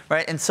again,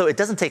 right? And so it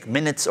doesn't take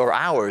minutes or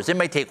hours. It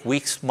may take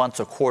weeks, months,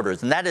 or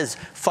quarters. And that is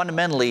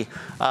fundamentally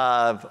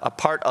a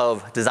part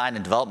of design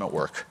and development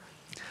work.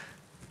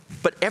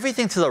 But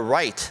everything to the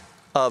right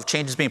of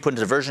changes being put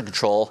into version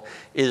control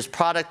is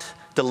product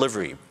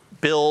delivery,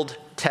 build,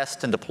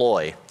 test, and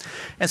deploy.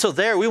 And so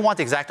there, we want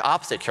the exact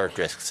opposite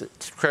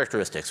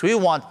characteristics. We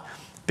want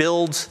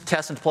builds,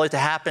 tests, and deploys to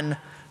happen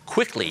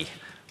quickly,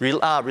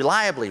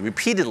 reliably,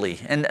 repeatedly.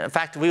 And in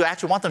fact, we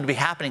actually want them to be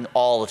happening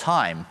all the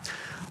time.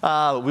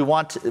 We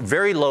want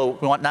very low,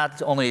 we want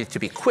not only to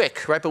be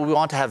quick, right, but we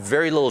want to have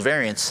very little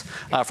variance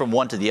from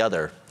one to the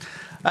other.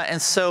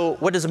 And so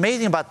what is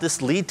amazing about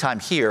this lead time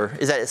here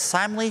is that it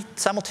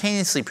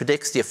simultaneously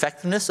predicts the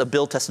effectiveness of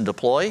build, test, and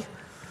deploy,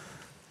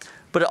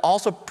 but it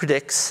also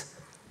predicts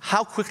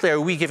how quickly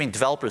are we giving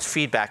developers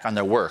feedback on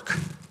their work.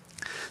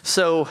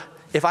 So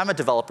if I'm a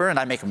developer and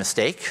I make a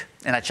mistake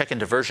and I check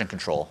into version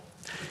control,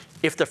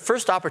 if the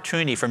first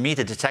opportunity for me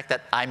to detect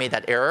that I made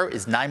that error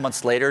is 9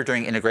 months later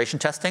during integration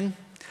testing,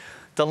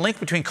 the link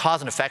between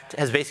cause and effect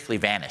has basically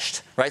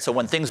vanished, right? So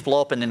when things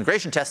blow up in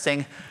integration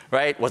testing,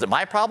 right, was it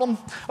my problem?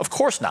 Of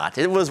course not.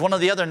 It was one of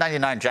the other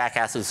 99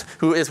 jackasses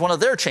who is one of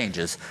their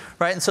changes,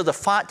 right? And so the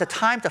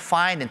time to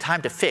find and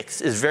time to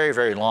fix is very,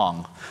 very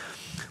long.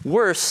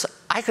 Worse,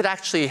 I could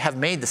actually have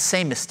made the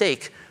same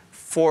mistake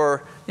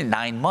for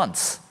 9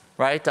 months,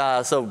 right?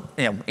 So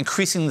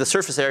increasing the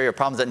surface area of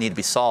problems that need to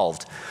be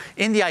solved.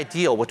 In the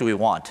ideal, what do we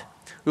want?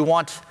 We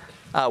want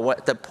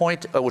the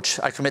point at which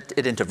I commit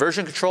it into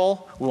version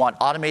control. We want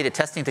automated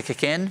testing to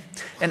kick in.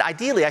 And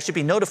ideally, I should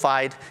be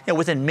notified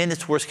within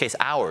minutes, worst case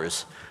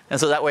hours. And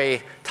so that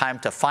way, time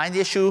to find the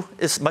issue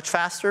is much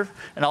faster,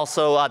 and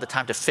also the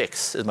time to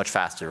fix is much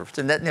faster.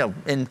 And that,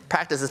 in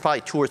practice, it's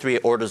probably 2 or 3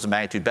 orders of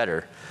magnitude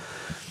better.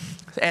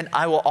 And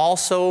I will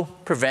also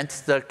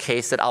prevent the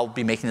case that I'll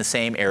be making the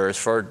same errors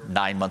for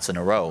 9 months in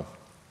a row.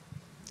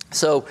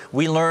 So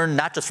we learn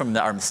not just from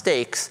our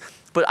mistakes,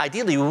 but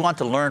ideally we want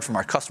to learn from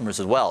our customers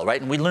as well, right?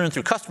 And we learn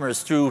through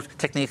customers through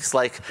techniques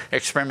like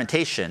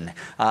experimentation,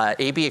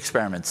 A/B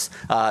experiments,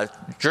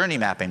 journey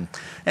mapping.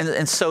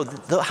 And so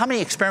how many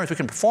experiments we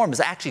can perform is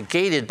actually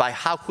gated by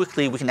how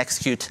quickly we can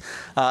execute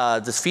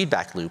this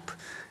feedback loop.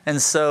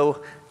 And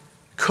so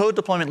code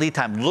deployment lead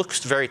time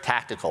looks very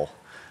tactical.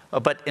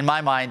 But in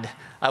my mind,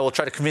 I will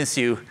try to convince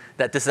you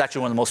that this is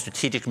actually one of the most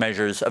strategic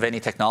measures of any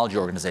technology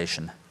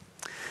organization.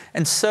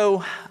 And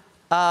so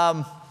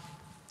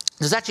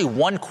there's actually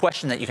one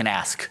question that you can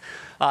ask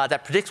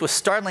that predicts with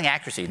startling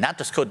accuracy, not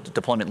just code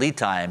deployment lead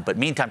time, but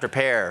mean time to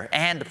repair,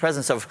 and the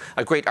presence of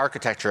a great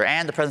architecture,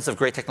 and the presence of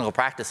great technical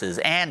practices,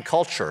 and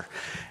culture.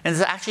 And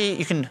so actually,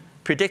 you can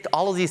predict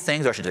all of these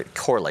things, or I should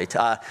correlate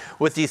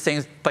with these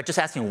things by just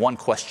asking one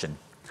question.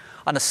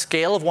 On a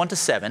scale of 1 to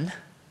 7,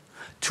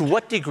 to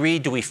what degree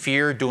do we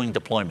fear doing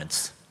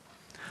deployments?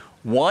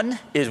 1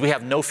 is we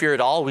have no fear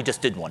at all, we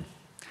just did one.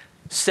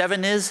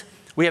 7 is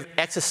we have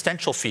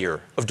existential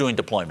fear of doing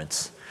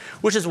deployments,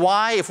 which is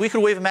why if we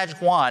could wave a magic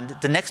wand,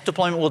 the next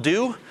deployment we'll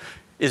do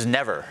is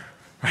never,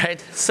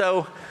 right?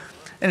 So,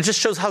 and it just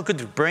shows how good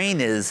the brain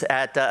is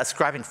at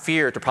ascribing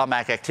fear to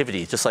problematic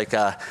activities, just like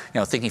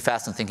thinking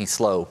fast and thinking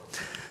slow.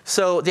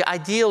 So the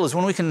ideal is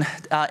when we can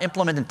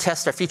implement and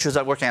test our features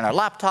that are working on our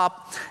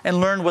laptop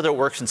and learn whether it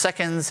works in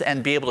seconds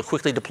and be able to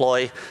quickly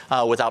deploy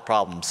without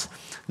problems.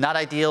 Not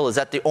ideal is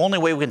that the only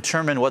way we can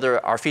determine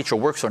whether our feature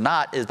works or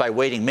not is by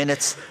waiting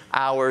minutes,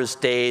 hours,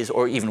 days,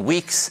 or even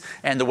weeks.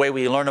 And the way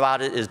we learn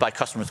about it is by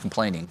customers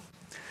complaining.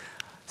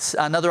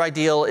 Another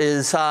ideal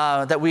is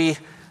that we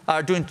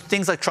are doing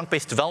things like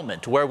trunk-based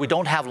development, where we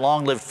don't have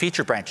long-lived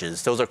feature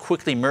branches. Those are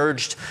quickly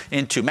merged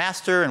into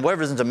master, and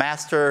whatever is into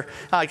master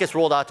gets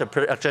rolled out to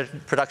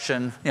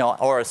production,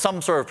 or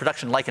some sort of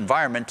production-like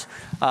environment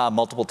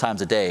multiple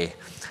times a day.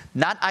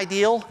 Not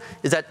ideal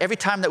is that every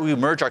time that we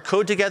merge our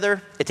code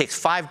together, it takes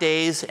 5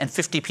 days and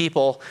 50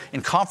 people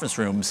in conference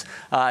rooms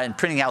and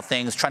printing out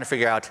things, trying to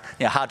figure out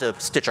how to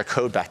stitch our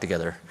code back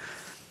together.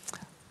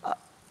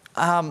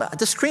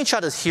 This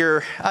screenshot is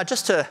here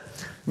just to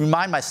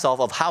remind myself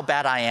of how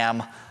bad I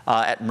am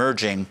at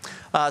merging.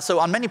 So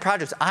on many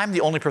projects, I'm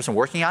the only person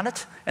working on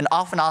it, and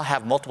often I'll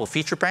have multiple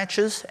feature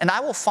branches, and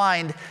I will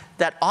find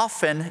that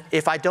often,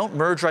 if I don't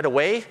merge right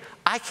away,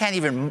 I can't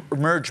even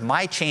merge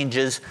my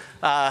changes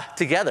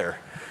together.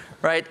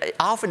 Right?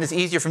 Often it's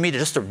easier for me to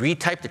just to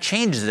retype the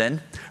changes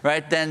in,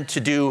 right, than to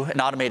do an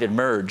automated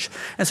merge.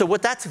 And so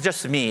what that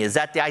suggests to me is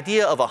that the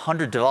idea of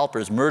 100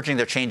 developers merging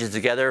their changes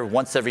together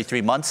once every 3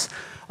 months,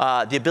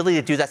 the ability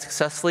to do that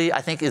successfully,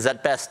 I think, is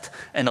at best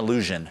an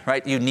illusion.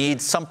 Right? You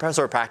need some sort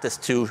of practice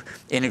to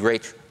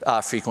integrate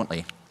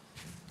frequently.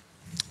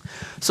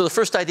 So the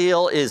first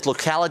ideal is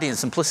locality and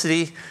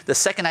simplicity. The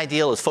second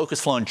ideal is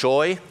focus, flow, and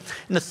joy.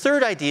 And the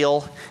third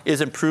ideal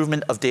is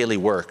improvement of daily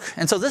work.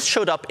 And so this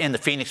showed up in the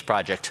Phoenix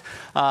project,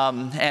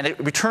 and it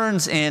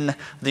returns in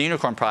the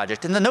Unicorn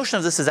project. And the notion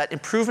of this is that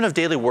improvement of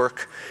daily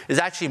work is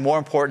actually more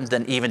important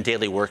than even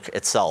daily work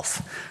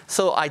itself.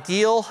 So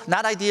ideal,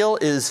 not ideal,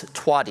 is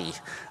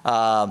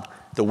TWADI,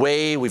 the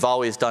way we've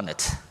always done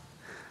it.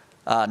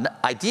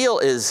 Ideal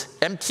is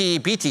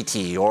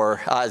MTBTT, or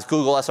as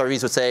Google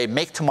SREs would say,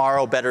 make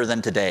tomorrow better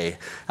than today.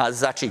 This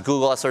is actually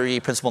Google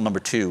SRE principle number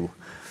 2.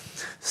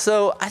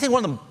 So I think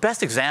one of the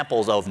best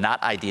examples of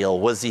not ideal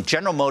was the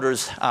General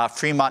Motors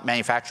Fremont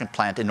manufacturing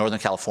plant in Northern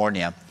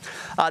California.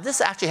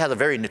 This actually has a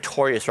very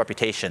notorious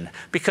reputation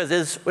because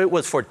it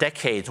was for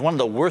decades one of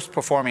the worst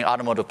performing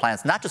automotive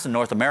plants, not just in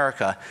North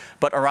America,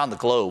 but around the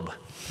globe.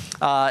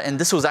 And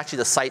this was actually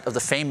the site of the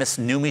famous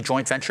NUMMI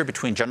joint venture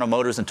between General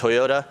Motors and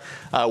Toyota,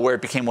 where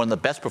it became one of the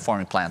best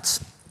performing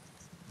plants.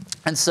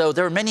 And so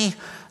there are many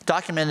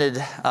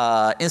documented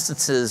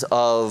instances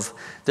of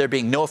there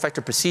being no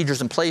effective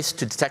procedures in place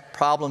to detect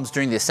problems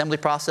during the assembly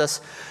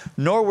process,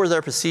 nor were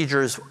there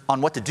procedures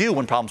on what to do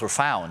when problems were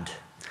found.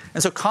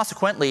 And so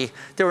consequently,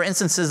 there were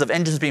instances of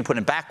engines being put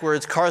in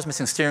backwards, cars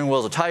missing steering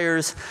wheels or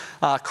tires.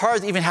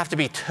 Cars even have to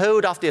be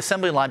towed off the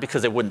assembly line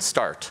because they wouldn't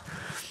start.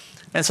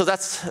 And so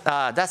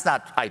that's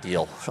not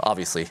ideal,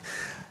 obviously.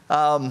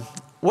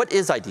 What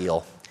is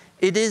ideal?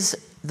 It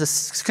is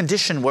this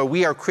condition where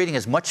we are creating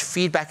as much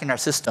feedback in our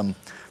system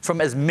from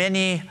as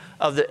many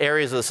of the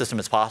areas of the system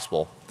as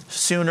possible,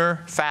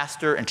 sooner,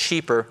 faster, and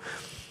cheaper,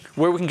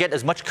 where we can get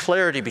as much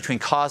clarity between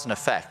cause and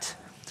effect.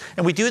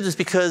 And we do this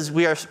because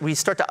we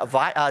start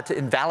to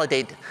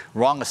invalidate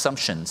wrong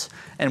assumptions.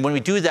 And when we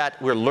do that,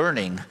 we're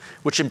learning,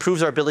 which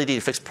improves our ability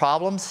to fix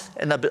problems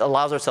and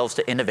allows ourselves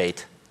to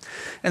innovate.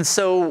 And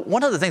so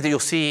one of the things that you'll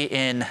see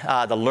in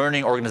the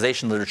learning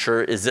organization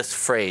literature is this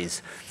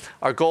phrase.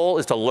 Our goal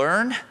is to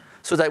learn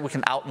so that we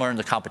can outlearn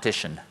the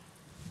competition.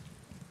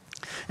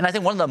 And I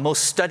think one of the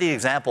most studied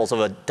examples of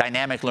a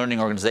dynamic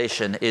learning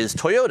organization is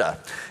Toyota.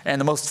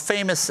 And the most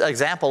famous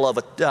example of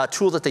a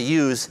tool that they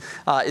use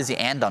is the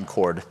andon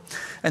cord.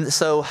 And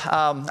so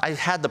I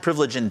had the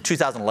privilege in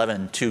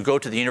 2011 to go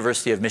to the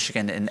University of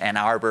Michigan in Ann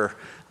Arbor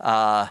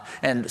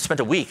and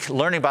spent a week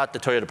learning about the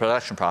Toyota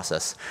production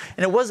process.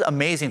 And it was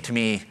amazing to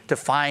me to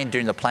find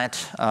during the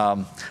plant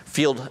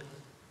field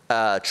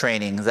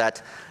training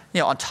that,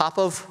 on top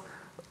of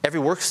every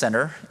work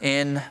center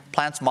in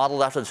plants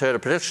modeled after the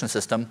Toyota production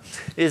system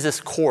is this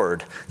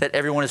cord that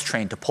everyone is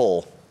trained to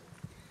pull.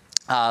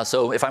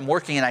 So if I'm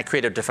working and I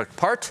create a defective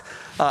part,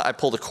 I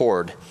pull the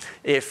cord.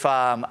 If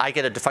I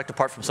get a defective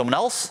part from someone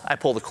else, I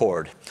pull the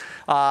cord.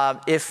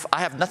 If I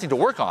have nothing to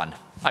work on,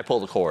 I pull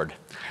the cord.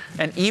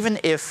 And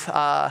even if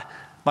my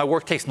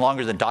work takes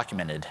longer than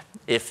documented,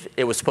 if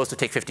it was supposed to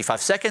take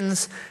 55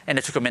 seconds and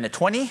it took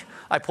 1:20,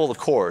 I pull the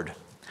cord.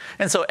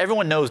 And so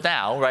everyone knows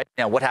now, right,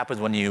 what happens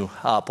when you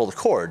pull the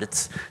cord.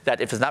 It's that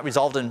if it's not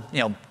resolved in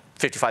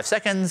 55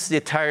 seconds, the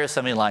entire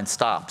assembly line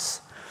stops.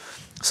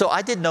 So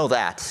I did know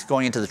that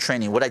going into the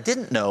training. What I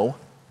didn't know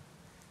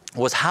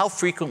was how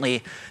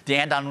frequently the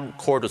andon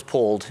cord was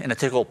pulled in a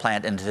typical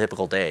plant in a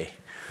typical day.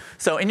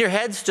 So in your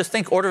heads, just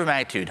think order of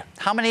magnitude.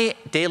 How many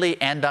daily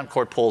andon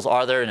cord pulls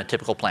are there in a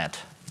typical plant?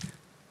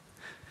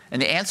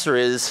 And the answer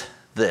is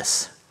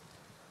this: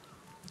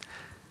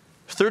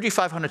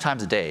 3,500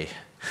 times a day.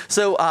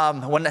 So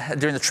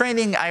during the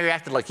training, I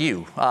reacted like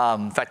you.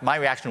 In fact, my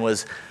reaction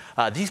was,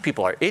 these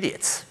people are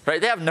idiots,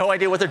 right? They have no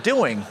idea what they're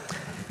doing.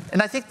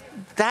 And I think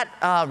that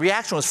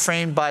reaction was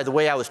framed by the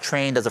way I was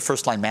trained as a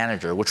first-line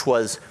manager, which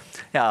was,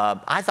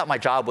 I thought my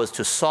job was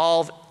to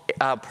solve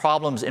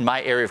problems in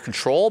my area of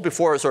control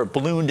before it sort of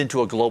ballooned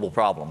into a global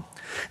problem.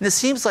 And it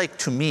seems like,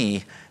 to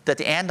me, that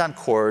the andon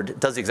cord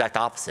does the exact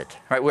opposite,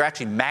 right? We're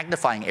actually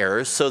magnifying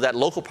errors so that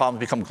local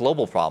problems become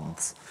global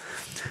problems.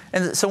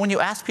 And so when you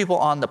ask people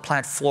on the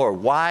plant floor,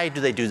 why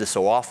do they do this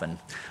so often?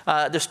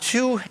 There's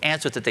two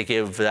answers that they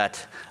give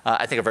that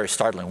I think are very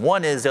startling.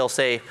 One is they'll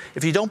say,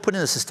 if you don't put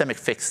in a systemic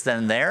fix then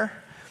and there,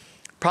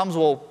 problems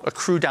will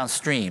accrue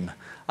downstream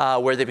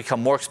where they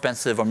become more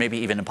expensive or maybe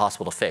even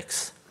impossible to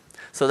fix.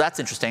 So that's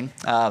interesting.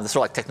 That's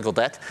sort of like technical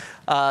debt.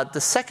 The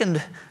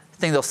second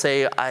thing they'll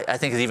say, I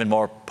think, is even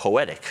more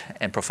poetic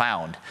and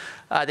profound.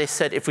 They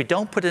said, if we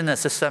don't put in a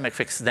systemic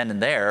fix then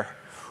and there,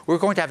 we're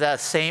going to have the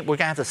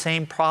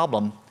same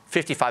problem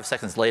 55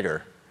 seconds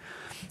later.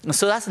 And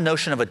so that's the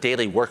notion of a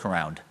daily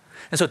workaround.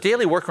 And so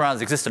daily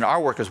workarounds exist in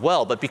our work as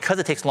well, but because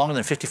it takes longer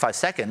than 55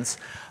 seconds,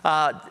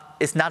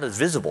 it's not as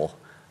visible,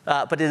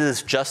 but it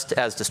is just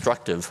as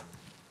destructive.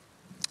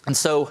 And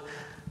so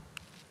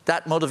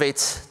that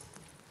motivates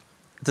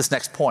this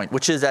next point,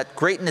 which is that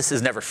greatness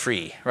is never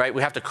free, right?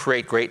 We have to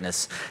create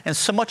greatness. And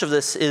so much of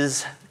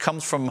this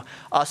comes from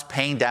us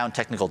paying down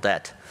technical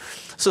debt.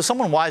 So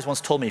someone wise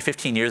once told me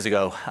 15 years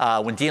ago,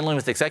 when dealing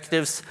with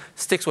executives,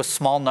 sticks with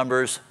small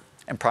numbers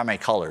and primary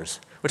colors,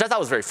 which I thought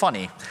was very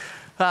funny.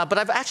 But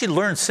I've actually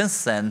learned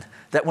since then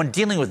that when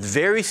dealing with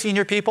very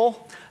senior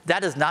people,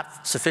 that is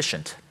not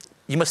sufficient.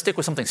 You must stick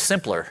with something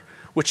simpler,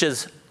 which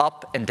is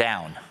up and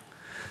down.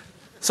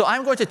 So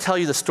I'm going to tell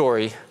you the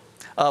story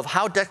of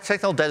how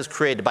technical debt is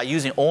created by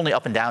using only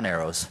up and down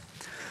arrows.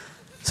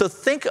 So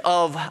think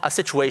of a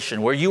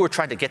situation where you were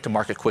trying to get to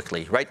market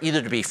quickly, right?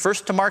 Either to be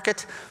first to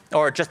market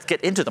or just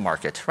get into the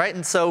market, right?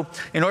 And so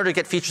in order to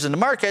get features in the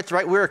market,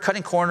 right, we're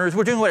cutting corners,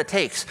 we're doing what it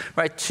takes,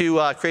 right,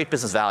 to create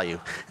business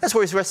value. That's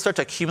where we start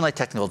to accumulate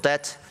technical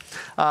debt,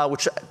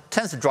 which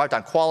tends to drive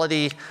down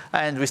quality,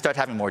 and we start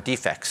having more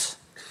defects.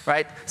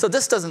 Right? So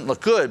this doesn't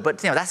look good, but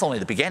that's only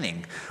the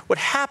beginning. What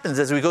happens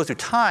as we go through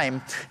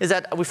time is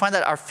that we find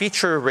that our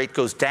feature rate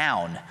goes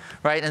down,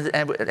 right?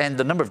 And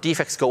the number of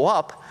defects go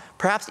up,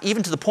 perhaps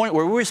even to the point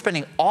where we're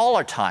spending all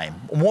our time,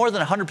 more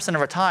than 100% of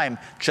our time,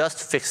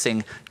 just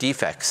fixing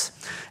defects.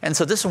 And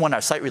so this is when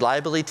our site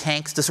reliability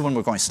tanks. This is when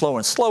we're going slower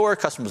and slower.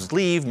 Customers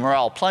leave,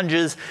 morale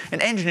plunges,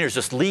 and engineers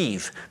just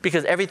leave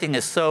because everything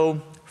is so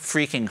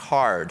freaking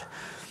hard.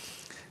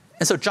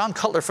 And so John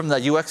Cutler from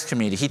the UX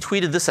community, he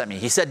tweeted this at me.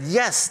 He said,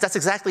 yes, that's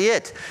exactly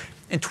it.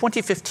 In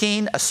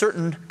 2015, a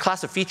certain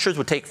class of features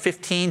would take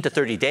 15 to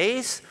 30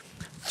 days.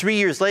 3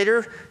 years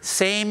later,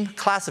 same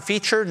class of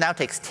feature now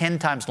takes 10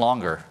 times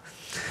longer.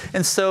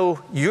 And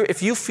so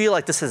if you feel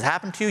like this has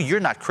happened to you, you're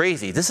not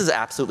crazy. This is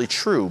absolutely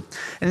true.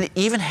 And it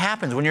even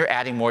happens when you're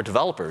adding more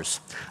developers.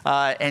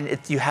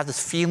 You have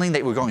this feeling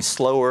that we're going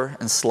slower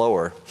and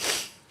slower.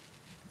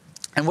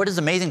 And what is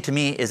amazing to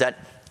me is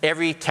that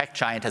every tech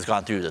giant has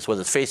gone through this, whether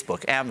it's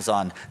Facebook,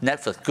 Amazon,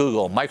 Netflix,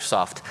 Google,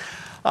 Microsoft.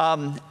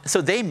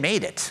 So they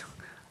made it,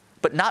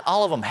 but not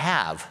all of them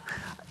have.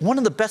 One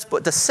of the best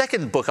books, the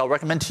second book I'll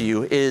recommend to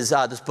you is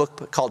this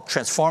book called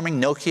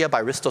Transforming Nokia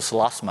by Risto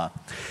Salasma.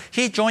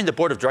 He joined the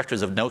board of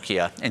directors of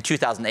Nokia in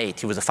 2008.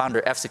 He was a founder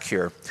of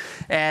F-Secure.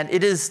 And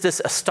it is this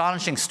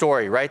astonishing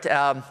story, right?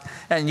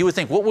 And you would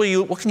think,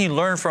 what can you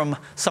learn from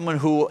someone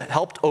who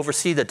helped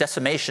oversee the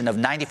decimation of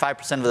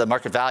 95% of the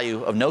market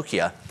value of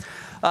Nokia?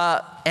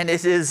 And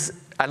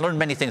I learned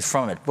many things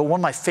from it, but one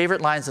of my favorite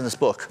lines in this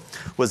book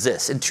was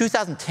this. In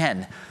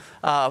 2010,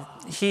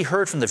 he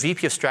heard from the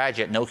VP of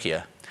strategy at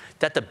Nokia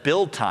that the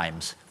build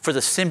times for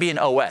the Symbian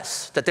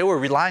OS that they were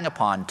relying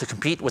upon to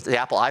compete with the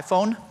Apple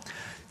iPhone,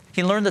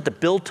 he learned that the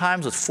build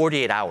times was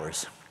 48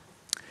 hours.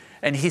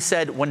 And he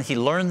said when he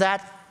learned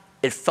that,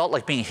 it felt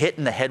like being hit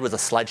in the head with a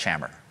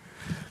sledgehammer.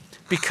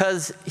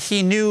 Because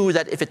he knew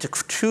that if it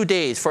took 2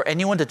 days for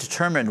anyone to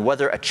determine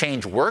whether a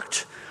change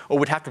worked or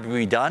would have to be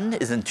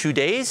redone is in 2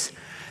 days,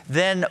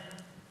 then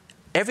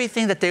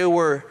everything that they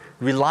were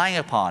relying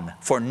upon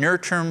for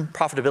near-term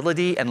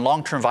profitability and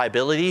long-term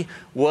viability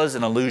was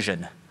an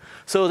illusion.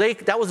 So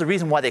that was the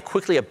reason why they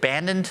quickly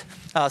abandoned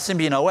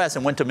Symbian OS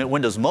and went to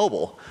Windows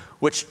Mobile,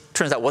 which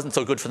turns out wasn't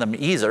so good for them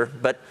either,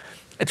 but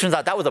it turns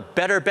out that was a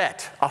better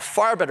bet, a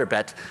far better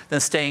bet than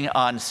staying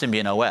on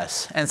Symbian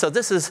OS. And so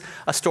this is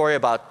a story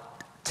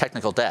about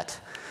technical debt.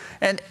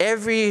 And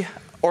every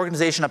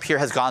organization up here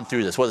has gone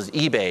through this, whether it's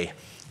eBay,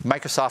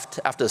 Microsoft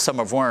after the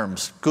Summer of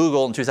Worms,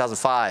 Google in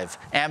 2005,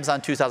 Amazon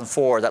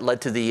 2004, that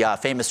led to the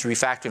famous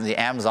refactoring of the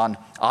Amazon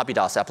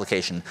Abidos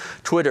application,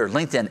 Twitter,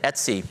 LinkedIn,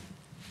 Etsy.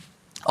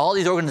 All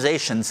these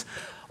organizations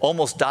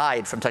almost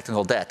died from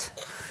technical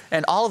debt.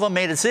 And all of them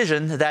made a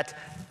decision that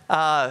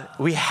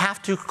we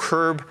have to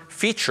curb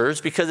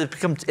features because it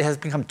has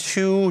become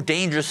too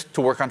dangerous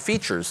to work on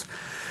features.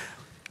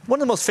 One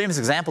of the most famous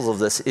examples of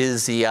this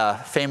is the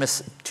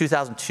famous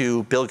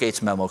 2002 Bill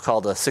Gates memo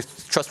called the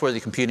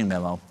Trustworthy Computing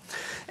Memo.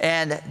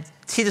 And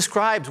he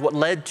describes what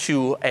led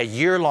to a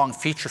year-long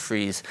feature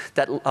freeze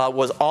that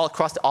was all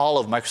across all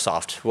of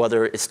Microsoft,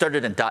 whether it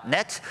started in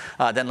 .NET,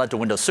 then led to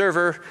Windows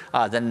Server,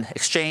 then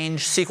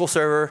Exchange, SQL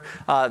Server.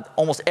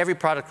 Almost every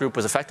product group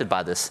was affected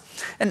by this.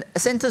 And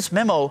in this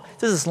memo,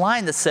 there's this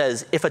line that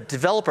says, if a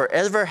developer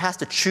ever has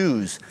to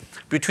choose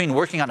between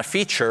working on a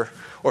feature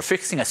or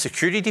fixing a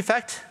security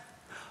defect,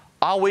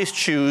 always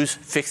choose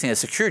fixing a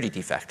security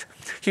defect.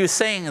 He was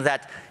saying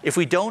that if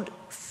we don't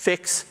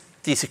fix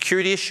the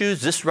security issues,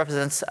 this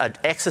represents an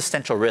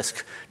existential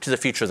risk to the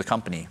future of the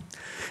company.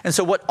 And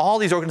so what all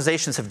these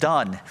organizations have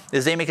done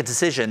is they make a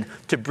decision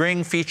to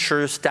bring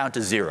features down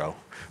to zero,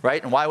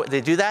 right? And why would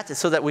they do that?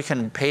 It's so that we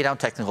can pay down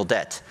technical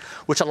debt,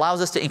 which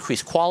allows us to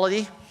increase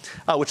quality,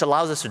 which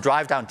allows us to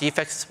drive down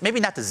defects,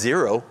 maybe not to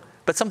zero,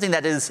 but something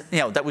that is,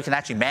 that we can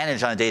actually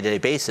manage on a day-to-day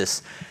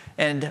basis.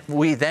 And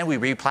we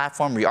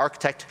re-platform,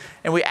 re-architect,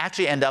 and we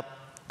actually end up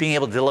being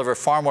able to deliver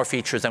far more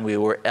features than we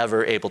were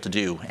ever able to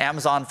do.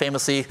 Amazon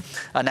famously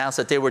announced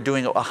that they were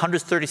doing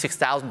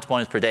 136,000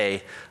 deployments per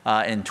day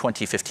in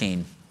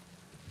 2015.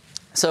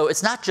 So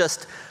it's not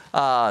just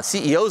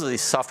CEOs of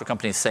these software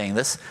companies saying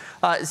this,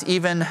 it's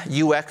even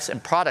UX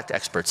and product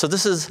experts. So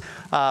this is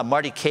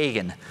Marty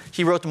Kagan.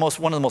 He wrote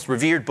one of the most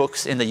revered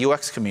books in the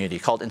UX community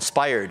called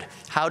Inspired,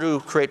 How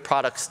to Create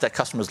Products That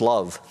Customers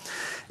Love.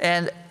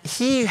 And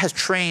he has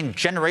trained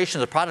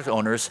generations of product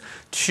owners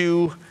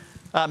to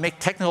make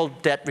technical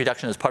debt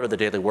reduction as part of their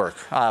daily work.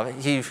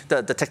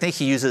 The technique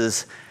he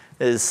uses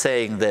is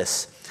saying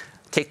this: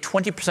 take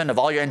 20% of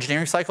all your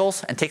engineering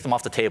cycles and take them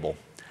off the table.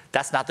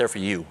 That's not there for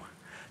you.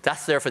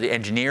 That's there for the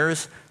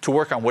engineers to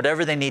work on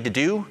whatever they need to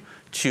do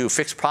to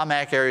fix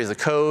problematic areas of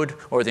code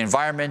or the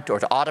environment or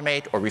to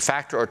automate or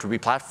refactor or to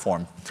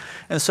replatform.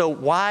 And so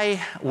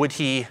why would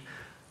he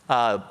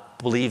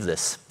believe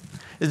this?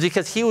 It's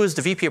because he was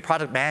the VP of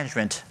product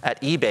management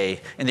at eBay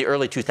in the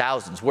early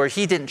 2000s, where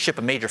he didn't ship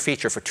a major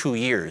feature for 2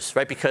 years,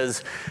 right?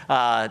 Because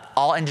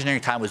all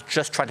engineering time was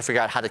just trying to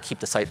figure out how to keep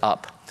the site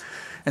up.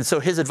 And so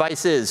his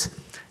advice is,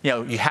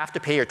 you have to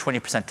pay your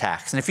 20%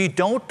 tax. And if you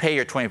don't pay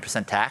your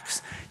 20%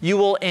 tax, you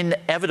will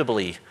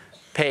inevitably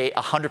pay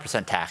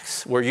 100%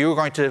 tax, where you're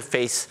going to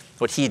face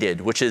what he did,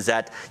 which is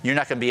that you're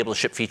not going to be able to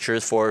ship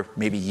features for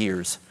maybe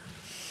years.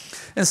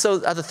 And so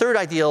the third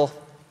ideal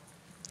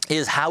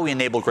is how we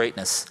enable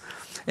greatness.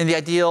 In the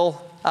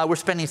ideal, we're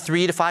spending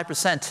 3 to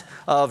 5%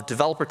 of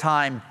developer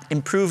time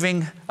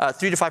improving,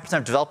 3 to 5%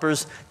 of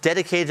developers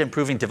dedicated to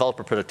improving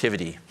developer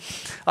productivity.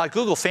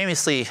 Google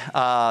famously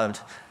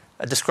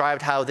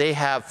described how they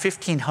have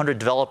 1,500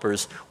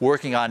 developers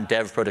working on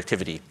dev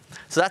productivity.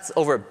 So that's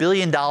over $1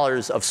 billion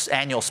of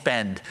annual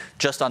spend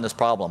just on this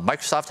problem.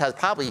 Microsoft has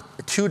probably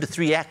 2 to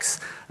 3x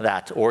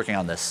that working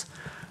on this.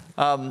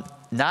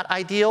 Not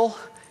ideal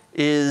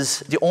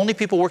is the only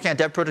people working on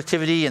dev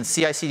productivity and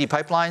CI/CD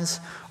pipelines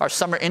are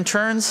summer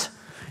interns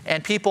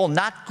and people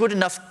not good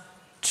enough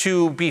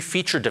to be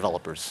feature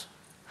developers.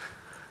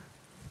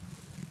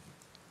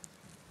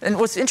 And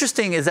what's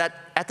interesting is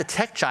that at the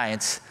tech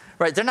giants,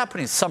 right, they're not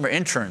putting summer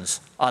interns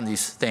on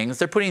these things.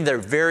 They're putting their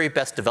very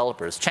best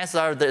developers. Chances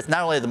are that it's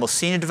not only the most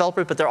senior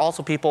developers, but they're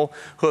also people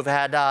who have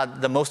had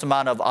the most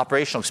amount of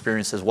operational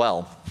experience as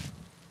well.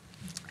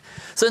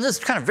 So in this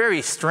kind of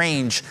very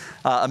strange,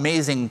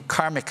 amazing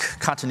karmic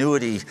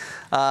continuity,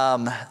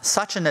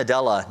 Satya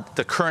Nadella,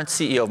 the current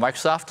CEO of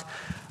Microsoft,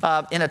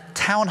 in a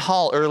town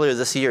hall earlier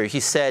this year, he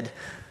said,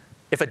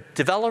 if a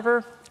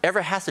developer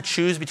ever has to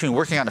choose between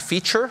working on a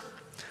feature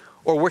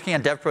or working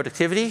on dev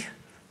productivity,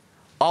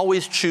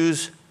 always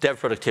choose dev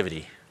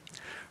productivity,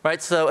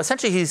 right? So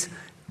essentially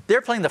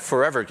they're playing the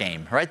forever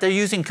game, right? They're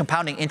using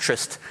compounding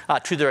interest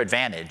to their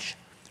advantage,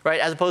 right?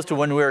 As opposed to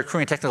when we're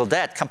accruing technical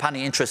debt,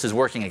 compounding interest is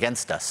working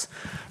against us,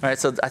 right?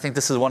 So I think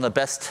this is one of the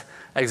best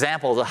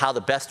examples of how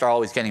the best are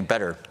always getting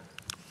better.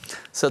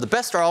 So the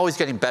best are always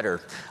getting better.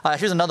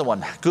 Here's another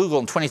one. Google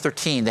in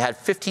 2013, they had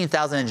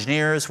 15,000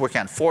 engineers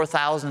working on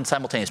 4,000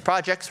 simultaneous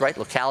projects, right?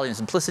 Locality and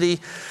simplicity.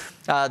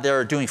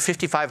 They're doing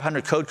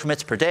 5,500 code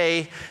commits per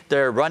day.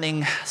 They're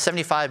running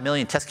 75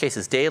 million test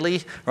cases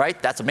daily,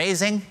 right? That's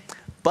amazing.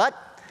 But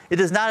it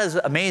is not as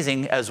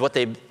amazing as what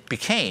they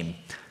became.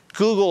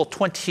 Google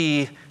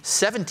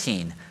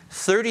 2017,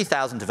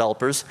 30,000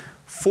 developers,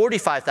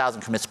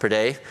 45,000 commits per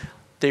day.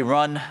 They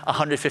run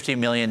 150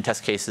 million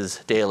test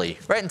cases daily,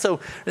 right? And so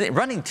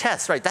running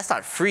tests, right, that's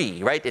not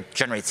free, right? It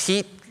generates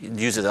heat, it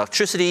uses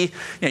electricity.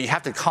 You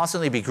have to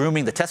constantly be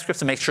grooming the test scripts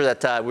to make sure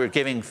that we're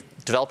giving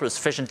developers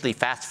sufficiently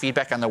fast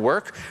feedback on their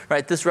work,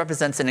 right? This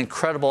represents an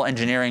incredible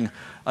engineering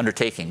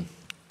undertaking.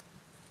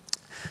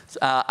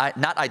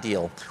 Not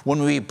ideal.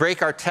 When we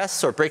break our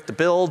tests or break the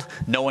build,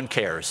 no one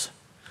cares.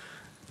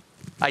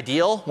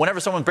 Ideal, whenever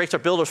someone breaks our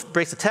build or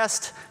breaks a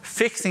test,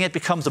 fixing it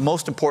becomes the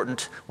most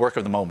important work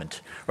of the moment,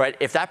 right?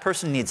 If that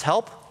person needs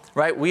help,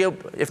 right,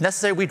 if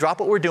necessary, we drop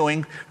what we're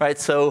doing, right,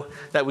 so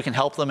that we can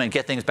help them and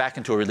get things back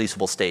into a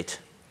releasable state.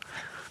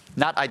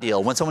 Not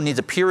ideal. When someone needs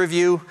a peer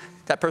review,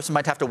 that person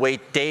might have to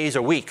wait days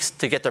or weeks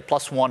to get their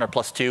 +1 or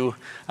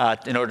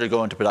 +2 in order to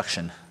go into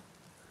production.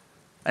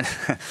 And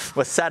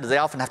what's sad is they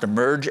often have to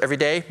merge every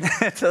day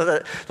so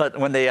that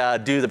when they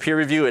do the peer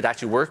review, it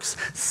actually works.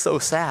 So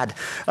sad.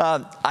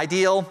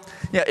 Ideal,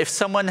 if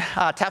someone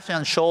taps me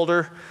on the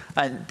shoulder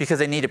because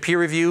they need a peer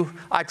review,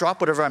 I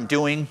drop whatever I'm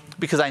doing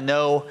because I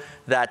know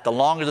that the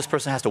longer this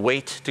person has to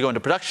wait to go into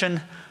production,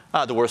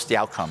 the worse the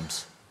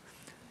outcomes.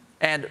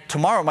 And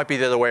tomorrow might be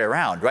the other way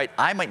around, right?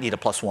 I might need a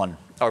 +1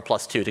 or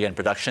 +2 to get in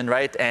production,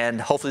 right?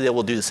 And hopefully they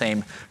will do the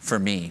same for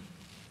me.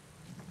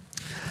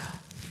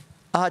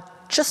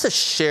 Just to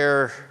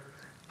share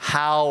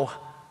how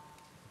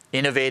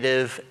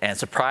innovative and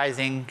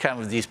surprising kind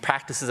of these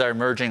practices that are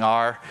emerging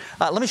are,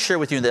 let me share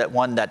with you that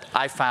one that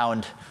I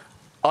found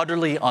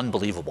utterly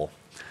unbelievable.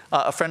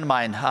 A friend of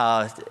mine,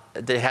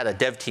 they had a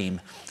dev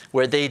team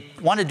where they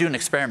wanted to do an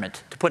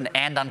experiment to put an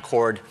and-on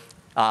cord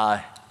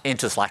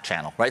into a Slack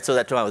channel, right? So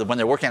that when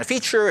they're working on a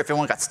feature, if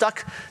everyone got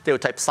stuck, they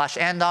would type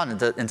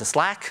 /andon into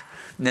Slack.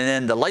 and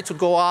then the lights would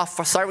go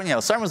off,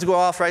 sirens would go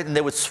off, right, and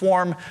they would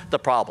swarm the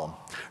problem,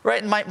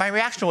 right? And my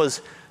reaction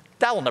was,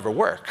 that will never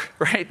work,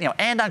 right?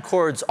 And-on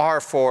chords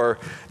are for,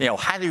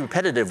 highly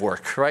repetitive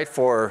work, right?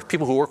 For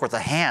people who work with the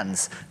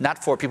hands,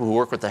 not for people who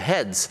work with the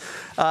heads.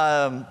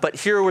 But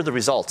here were the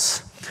results.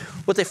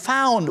 What they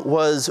found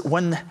was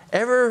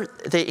whenever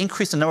they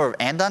increased the number of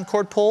and-on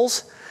chord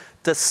pulls,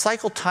 the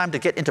cycle time to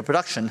get into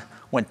production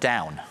went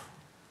down.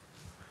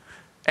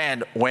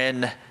 And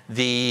when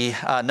the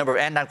number of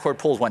and-on chord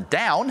pulls went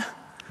down,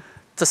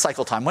 the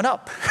cycle time went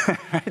up.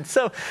 Right?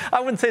 So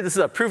I wouldn't say this is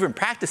a proven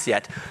practice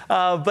yet,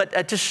 but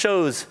it just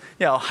shows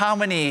how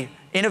many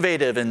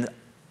innovative and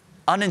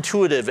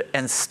unintuitive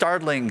and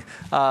startling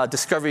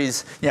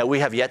discoveries we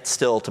have yet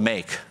still to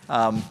make.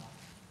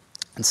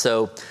 And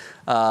so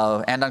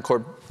and-on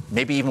chord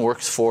maybe even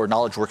works for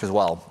knowledge work as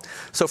well.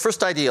 So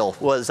first ideal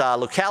was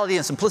locality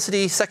and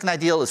simplicity. Second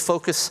ideal is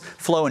focus,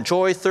 flow, and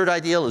joy. Third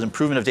ideal is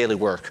improvement of daily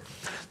work.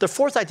 The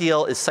fourth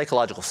ideal is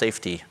psychological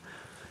safety.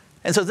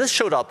 And so this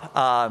showed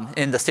up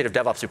in the State of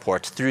DevOps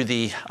report through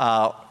the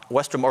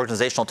Westrum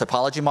organizational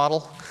typology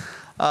model.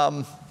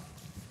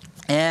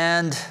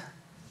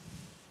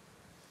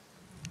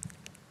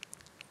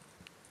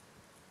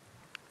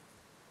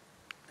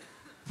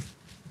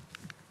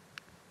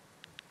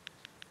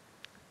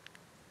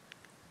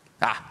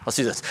 Let's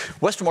do this.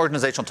 Westrum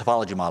organizational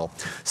typology model.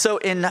 So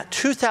in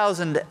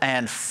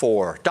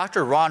 2004,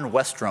 Dr. Ron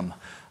Westrum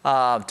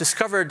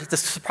discovered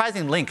this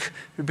surprising link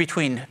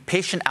between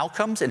patient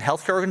outcomes in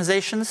healthcare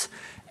organizations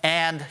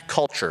and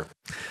culture.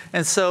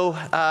 And so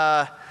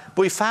what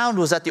we found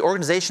was that the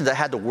organizations that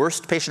had the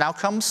worst patient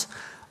outcomes,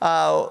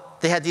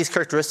 they had these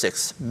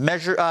characteristics.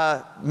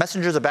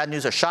 Messengers of bad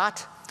news are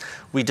shot.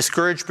 We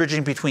discourage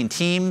bridging between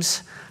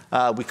teams.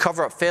 We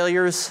cover up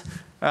failures.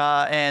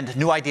 And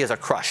new ideas are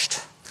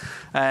crushed.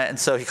 And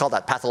so he called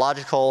that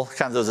pathological.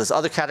 There's this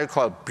other category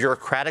called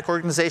bureaucratic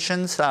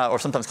organizations, or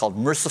sometimes called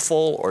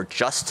merciful or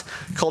just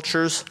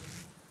cultures.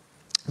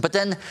 But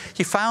then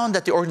he found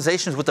that the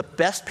organizations with the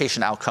best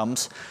patient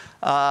outcomes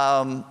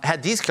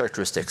had these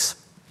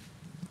characteristics.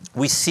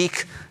 We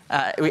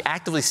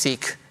actively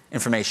seek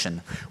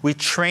information. We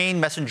train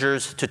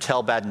messengers to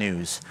tell bad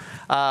news.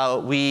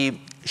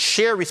 We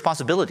share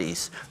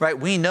responsibilities, right?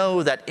 We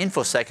know that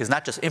InfoSec is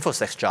not just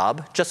InfoSec's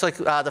job, just like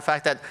the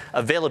fact that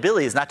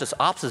availability is not just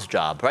Ops'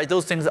 job, right?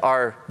 Those things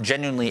are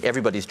genuinely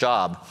everybody's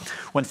job.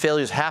 When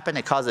failures happen,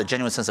 it causes a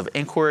genuine sense of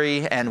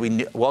inquiry, and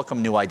we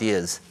welcome new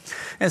ideas.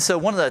 And so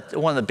one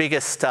of the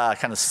biggest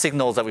kind of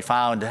signals that we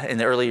found in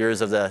the early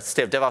years of the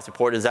State of DevOps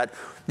report is that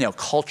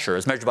culture,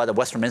 as measured by the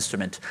Westrum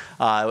instrument,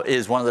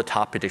 is one of the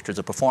top predictors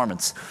of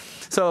performance.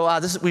 So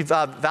we've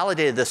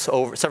validated this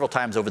several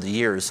times over the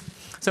years.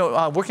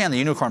 So working on the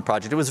Unicorn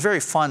project, it was very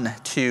fun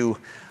to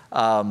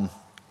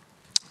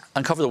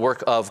uncover the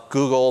work of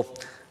Google,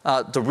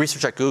 the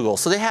research at Google.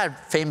 So they had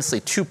famously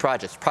two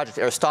projects, Project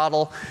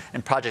Aristotle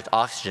and Project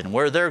Oxygen,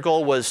 where their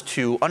goal was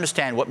to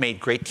understand what made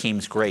great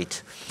teams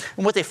great.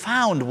 And what they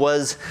found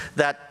was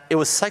that it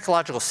was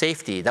psychological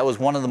safety that was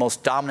one of the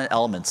most dominant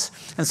elements.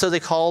 And so they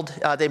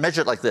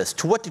measured it like this: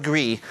 to what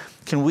degree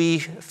can we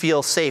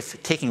feel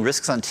safe taking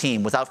risks on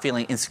team without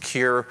feeling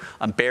insecure,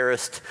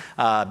 embarrassed,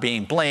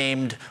 being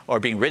blamed, or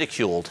being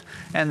ridiculed?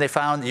 And they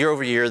found year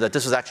over year that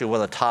this was actually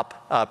one of the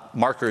top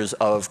markers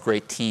of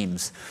great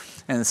teams.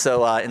 And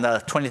so in the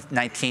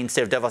 2019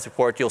 State of DevOps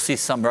report, you'll see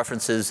some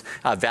references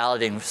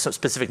validating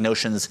specific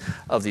notions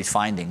of these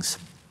findings.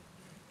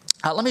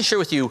 Let me share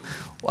with you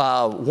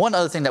one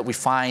other thing that we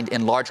find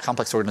in large,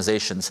 complex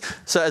organizations.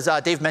 So as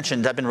Dave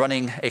mentioned, I've been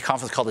running a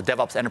conference called the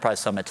DevOps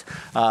Enterprise Summit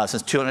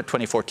since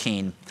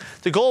 2014.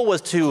 The goal was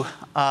to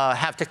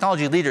have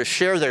technology leaders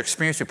share their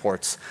experience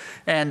reports.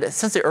 And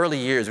since the early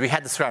years, we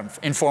had this kind of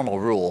informal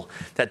rule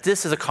that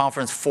this is a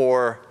conference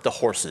for the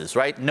horses,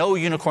 right? No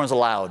unicorns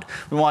allowed.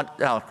 We want,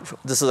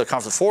 this is a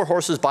conference for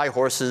horses, by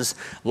horses,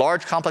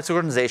 large, complex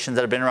organizations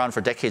that have been around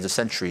for decades or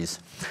centuries.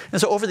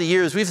 And so over the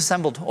years, we've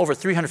assembled over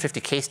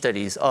 350 case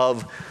studies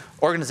of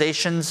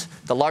organizations,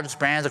 the largest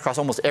brands across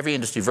almost every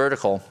industry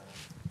vertical.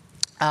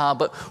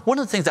 But one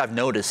of the things I've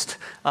noticed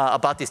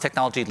about these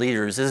technology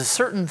leaders is a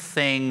certain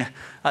thing,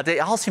 they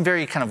all seem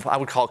very kind of, I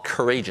would call,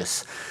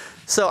 courageous.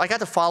 So I got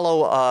to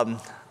follow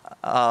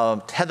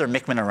Heather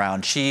Mickman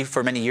around. She,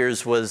 for many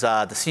years, was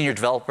the senior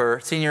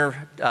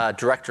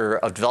director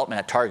of development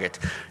at Target.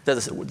 They're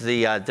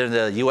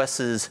the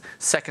US's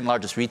second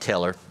largest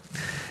retailer.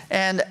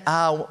 And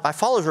I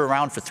followed her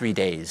around for 3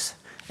 days.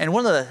 And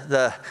one of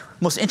the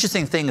most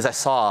interesting things I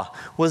saw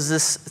was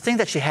this thing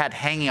that she had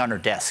hanging on her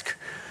desk.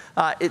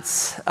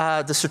 It's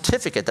the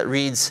certificate that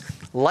reads,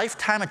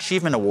 Lifetime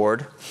Achievement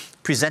Award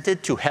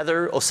presented to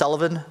Heather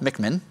O'Sullivan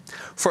Mickman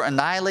for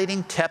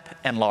annihilating TEP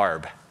and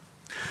LARB.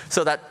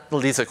 So that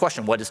leads to the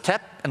question, what is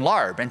TEP and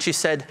LARB? And she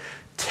said,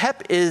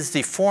 TEP is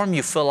the form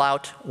you fill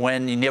out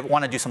when you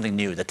want to do something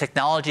new, the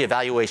technology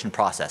evaluation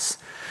process,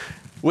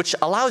 which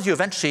allows you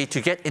eventually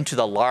to get into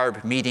the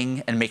LARB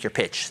meeting and make your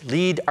pitch,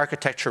 Lead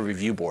Architecture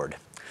Review Board.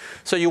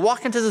 So you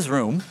walk into this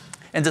room,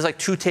 and there's like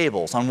two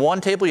tables. On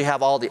one table, you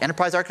have all the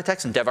enterprise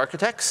architects and dev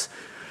architects.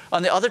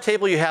 On the other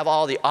table, you have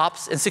all the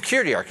ops and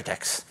security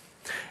architects.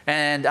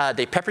 And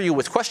they pepper you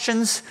with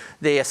questions.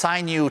 They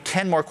assign you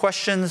 10 more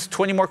questions,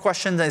 20 more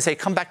questions, and they say,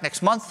 come back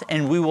next month,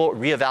 and we will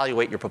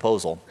reevaluate your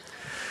proposal.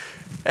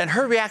 And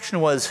her reaction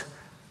was,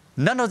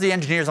 none of the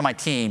engineers on my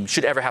team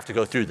should ever have to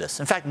go through this.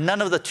 In fact,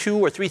 none of the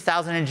 2,000 or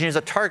 3,000 engineers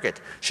at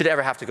Target should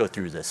ever have to go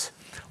through this.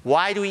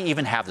 Why do we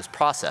even have this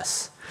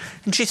process?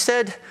 And she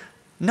said,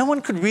 no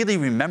one could really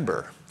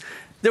remember.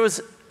 There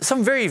was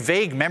some very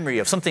vague memory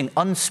of something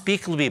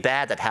unspeakably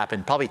bad that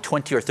happened probably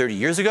 20 or 30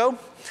 years ago.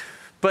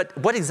 But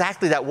what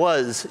exactly that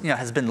was,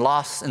 has been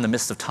lost in the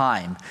midst of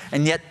time,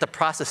 and yet the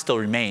process still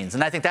remains.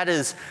 And I think that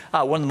is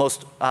one of the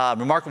most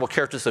remarkable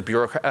characteristics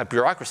of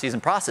bureaucracies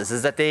and processes,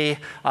 is that they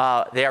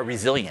are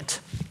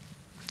resilient.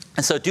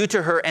 And so due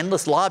to her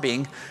endless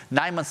lobbying,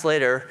 9 months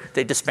later,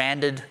 they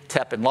disbanded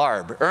TEP and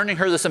LARB, earning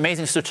her this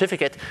amazing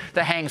certificate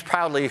that hangs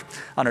proudly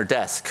on her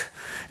desk.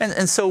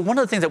 And so one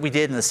of the things that we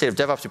did in the State of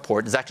DevOps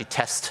report is actually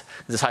test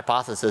this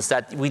hypothesis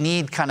that we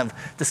need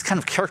this kind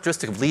of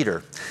characteristic of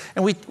leader.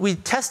 And we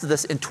tested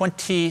this in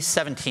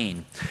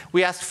 2017.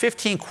 We asked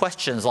 15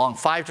 questions along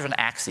 5 different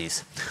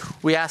axes.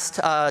 We asked,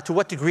 to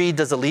what degree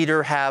does a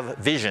leader have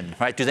vision,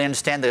 right? Do they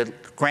understand the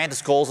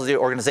grandest goals of the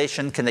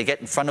organization? Can they get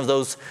in front of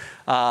those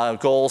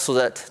goals so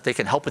that they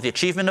can help with the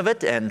achievement of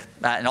it and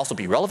also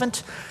be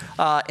relevant?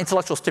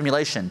 Intellectual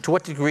stimulation. To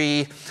what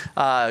degree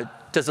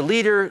does a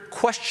leader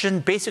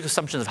question basic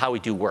assumptions of how we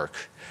do work?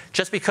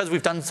 Just because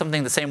we've done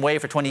something the same way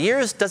for 20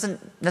 years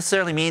doesn't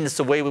necessarily mean it's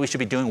the way we should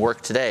be doing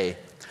work today.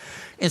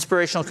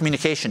 Inspirational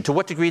communication. To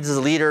what degree does a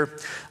leader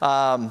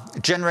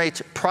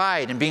generate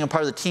pride in being a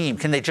part of the team?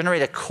 Can they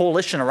generate a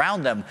coalition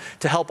around them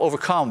to help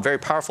overcome very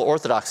powerful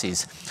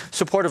orthodoxies?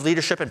 Supportive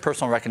leadership and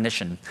personal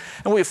recognition.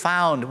 And what we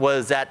found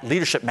was that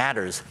leadership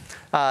matters.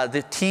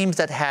 The teams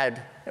that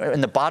had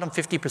in the bottom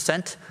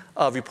 50%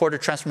 of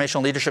reported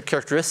transformational leadership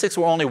characteristics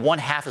were only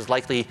 1/2 as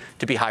likely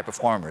to be high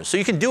performers. So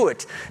you can do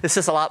it. It's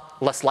just a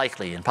lot less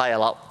likely and probably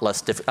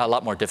a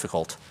lot more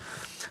difficult.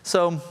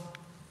 So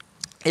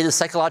it is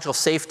psychological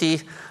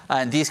safety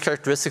and these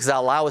characteristics that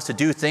allow us to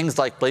do things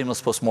like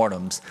blameless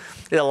postmortems.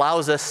 It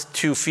allows us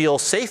to feel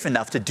safe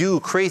enough to do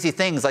crazy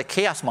things like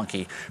Chaos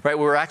Monkey, right?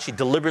 Where we're actually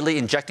deliberately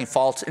injecting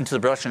faults into the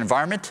production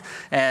environment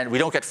and we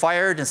don't get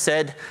fired.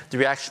 Instead, the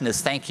reaction is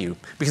thank you,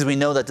 because we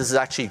know that this is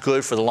actually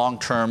good for the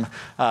long-term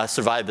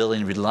survivability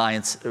and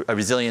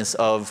resilience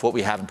of what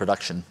we have in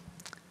production.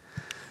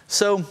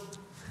 So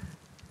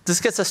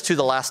this gets us to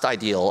the last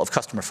ideal of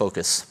customer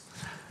focus.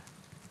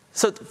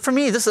 So for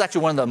me, this is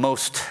actually one of the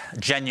most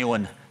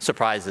genuine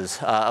surprises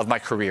of my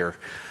career.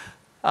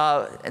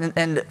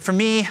 And for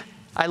me,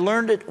 I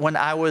learned it when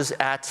I was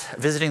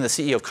visiting the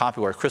CEO of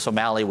Compuware, Chris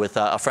O'Malley, with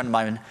a friend of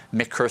mine,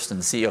 Mick Kirsten,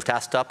 the CEO of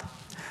TaskUp.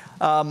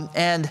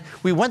 And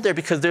we went there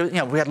because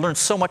we had learned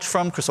so much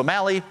from Chris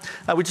O'Malley.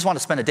 We just wanted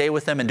to spend a day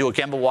with him and do a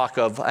Gemba walk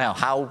of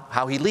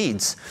how he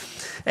leads.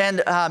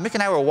 And Mick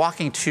and I were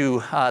walking to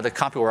the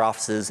Compuware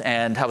offices,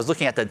 and I was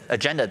looking at the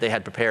agenda they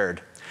had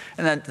prepared.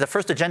 And then the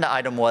first agenda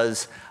item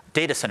was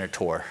data center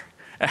tour.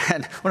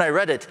 And when I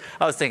read it,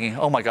 I was thinking,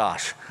 oh my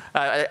gosh.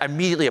 I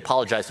immediately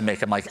apologized to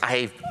Mick. I'm like,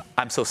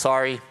 I'm so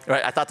sorry.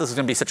 Right? I thought this was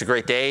going to be such a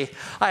great day.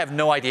 I have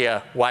no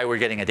idea why we're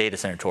getting a data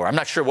center tour. I'm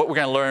not sure what we're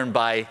going to learn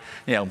by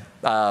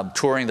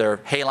touring their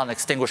halon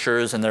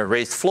extinguishers and their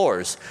raised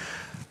floors.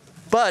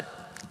 But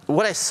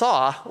what I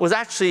saw was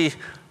actually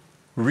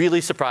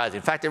really surprising.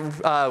 In fact, it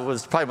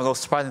was probably one of the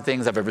most surprising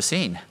things I've ever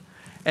seen.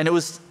 And it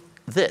was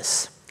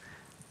this.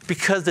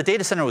 Because the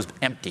data center was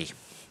empty.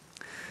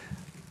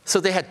 So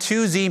they had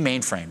 2 Z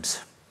mainframes.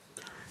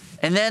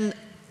 And then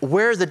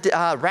where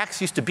the racks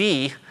used to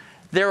be,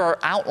 there are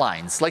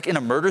outlines, like in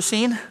a murder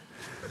scene,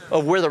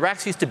 of where the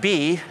racks used to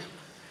be.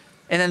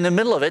 And in the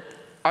middle of it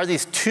are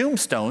these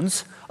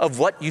tombstones of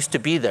what used to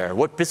be there,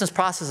 what business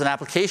process and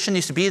application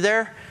used to be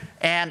there,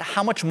 and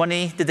how much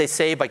money did they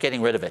save by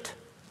getting rid of it.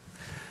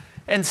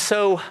 And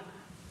so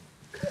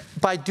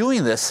by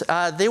doing this,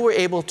 they were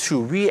able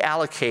to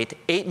reallocate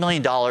 $8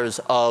 million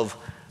of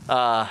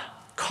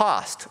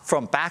cost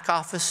from back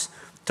office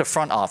to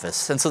front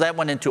office. And so that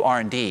went into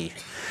R&D.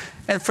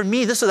 And for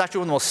me, this was actually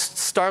one of the most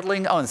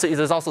startling. Oh, and so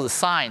there's also the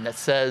sign that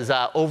says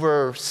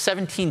over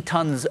 17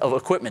 tons of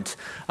equipment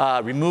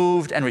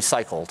removed and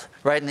recycled,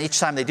 right? And each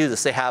time they do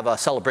this, they have a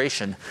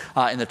celebration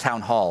in the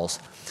town halls.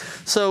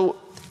 So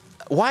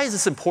why is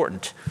this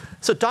important?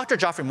 So Dr.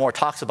 Geoffrey Moore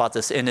talks about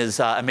this in his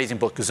amazing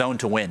book, Zone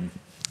to Win.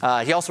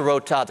 He also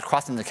wrote the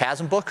Crossing the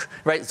Chasm book,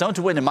 right? Zone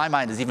to Win, in my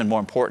mind, is even more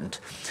important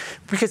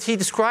because he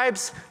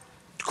describes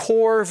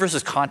core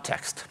versus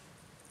context.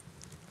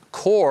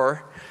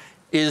 Core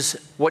is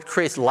what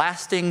creates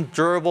lasting,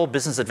 durable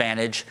business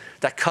advantage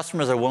that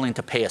customers are willing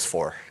to pay us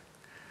for.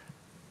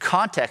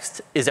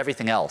 Context is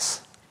everything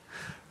else,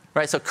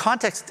 right? So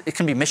context, it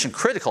can be mission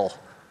critical,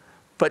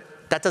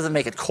 but that doesn't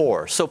make it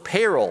core. So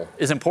payroll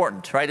is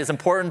important, right? It's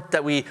important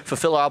that we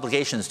fulfill our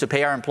obligations to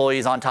pay our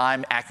employees on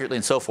time, accurately,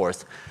 and so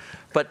forth.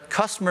 But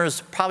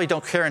customers probably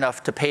don't care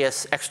enough to pay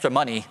us extra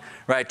money,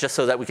 right, just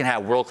so that we can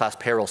have world-class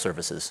payroll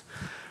services.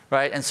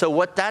 right? And so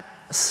what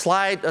that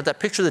slide, that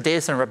picture of the data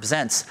center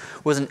represents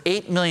was an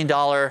 $8 million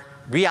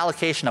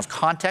reallocation of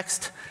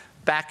context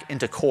back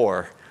into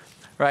core,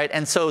 right?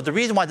 And so the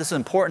reason why this is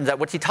important is that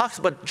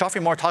what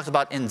Geoffrey Moore talks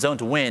about in Zone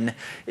to Win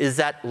is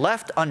that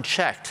left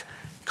unchecked,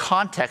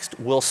 context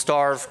will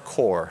starve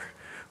core,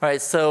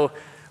 right? So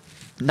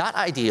not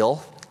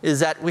ideal is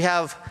that we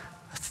have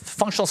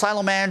functional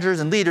silo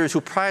managers and leaders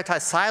who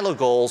prioritize silo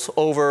goals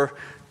over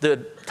the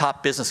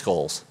top business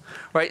goals,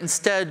 right?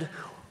 Instead,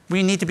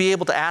 we need to be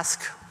able to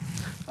ask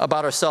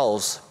about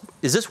ourselves.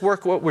 Is this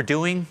work what we're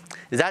doing?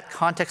 Is that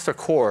context or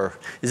core?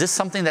 Is this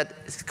something that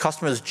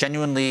customers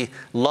genuinely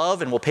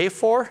love and will pay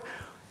for?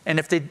 And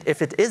if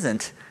it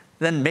isn't,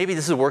 then maybe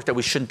this is work that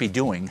we shouldn't be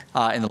doing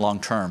in the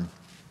long term.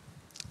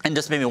 And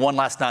just maybe one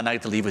last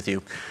nugget to leave with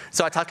you.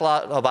 So I talked a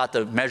lot about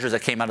the measures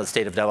that came out of the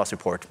State of DevOps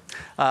report.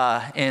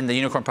 In the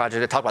Unicorn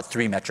Project, I talked about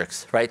 3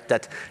 metrics, right?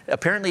 That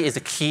apparently is a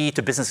key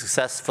to business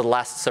success for the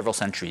last several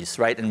centuries,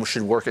 right? And we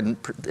should work in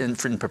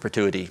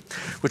perpetuity,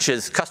 which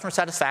is customer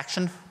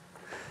satisfaction,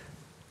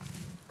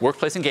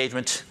 workplace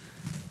engagement,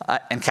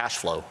 and cash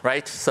flow,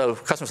 right? So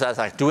customer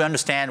satisfaction, do we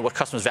understand what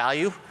customers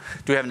value?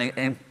 Do we have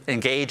an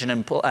engaged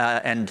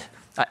and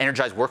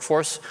energized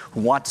workforce who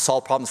want to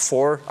solve problems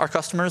for our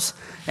customers?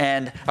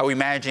 And are we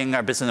managing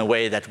our business in a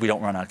way that we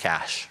don't run out of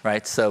cash,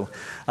 right? So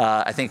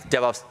I think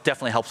DevOps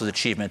definitely helps with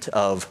achievement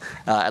of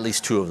at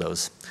least 2 of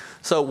those.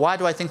 So why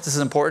do I think this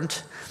is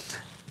important?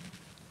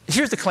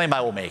 Here's the claim I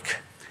will make,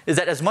 is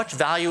that as much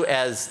value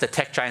as the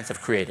tech giants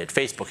have created,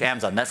 Facebook,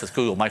 Amazon, Netflix,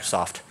 Google,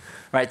 Microsoft,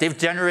 right? They've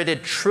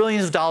generated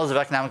trillions of dollars of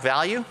economic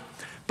value,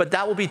 but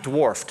that will be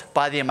dwarfed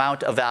by the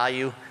amount of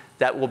value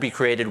that will be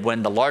created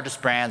when the largest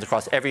brands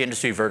across every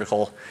industry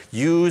vertical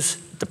use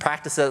the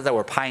practices that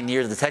were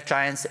pioneers of the tech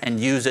giants and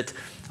use it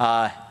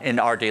in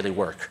our daily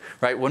work,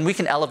 right? When we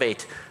can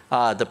elevate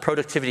the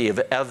productivity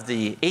of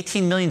the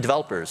 18 million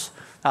developers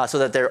so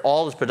that they're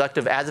all as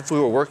productive as if we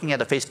were working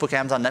at a Facebook,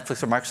 Amazon,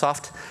 Netflix, or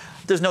Microsoft,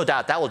 there's no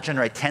doubt that will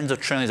generate tens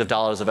of trillions of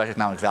dollars of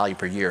economic value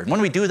per year. And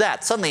when we do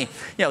that, suddenly,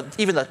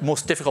 even the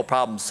most difficult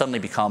problems suddenly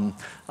become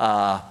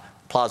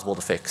plausible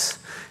to fix.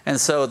 And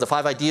so the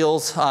 5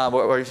 ideals,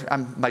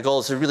 my goal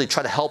is to really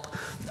try to help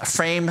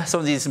frame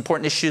some of these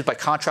important issues by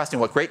contrasting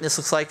what greatness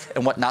looks like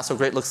and what not so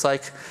great looks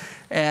like.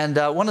 And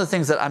one of the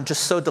things that I'm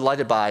just so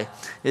delighted by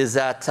is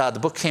that the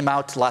book came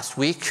out last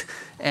week,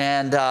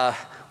 and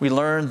we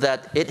learned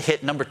that it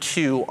hit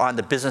 #2 on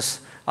the business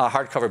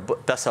hardcover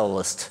bestseller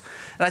list.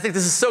 And I think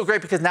this is so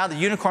great because now the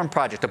Unicorn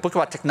Project, a book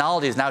about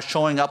technology, is now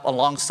showing up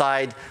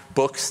alongside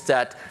books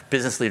that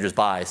business leaders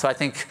buy. So I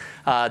think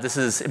this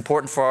is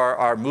important for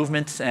our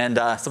movement and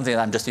something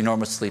that I'm just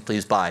enormously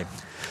pleased by.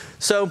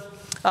 So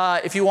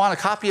if you want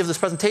a copy of this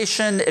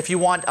presentation, if you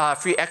want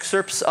free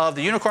excerpts of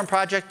the Unicorn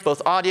Project,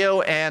 both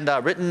audio and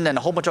written and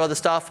a whole bunch of other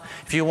stuff,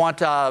 if you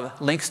want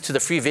links to the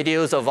free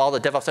videos of all the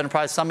DevOps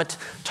Enterprise Summit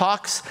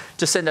talks,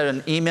 just send out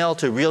an email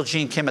to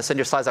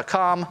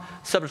realgenekim@sendyourslides.com,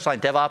 subject line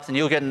DevOps, and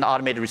you'll get an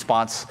automated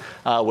response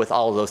with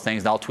all of those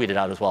things, and I'll tweet it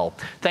out as well.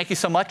 Thank you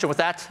so much, and with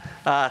that,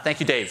 thank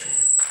you,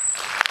 Dave.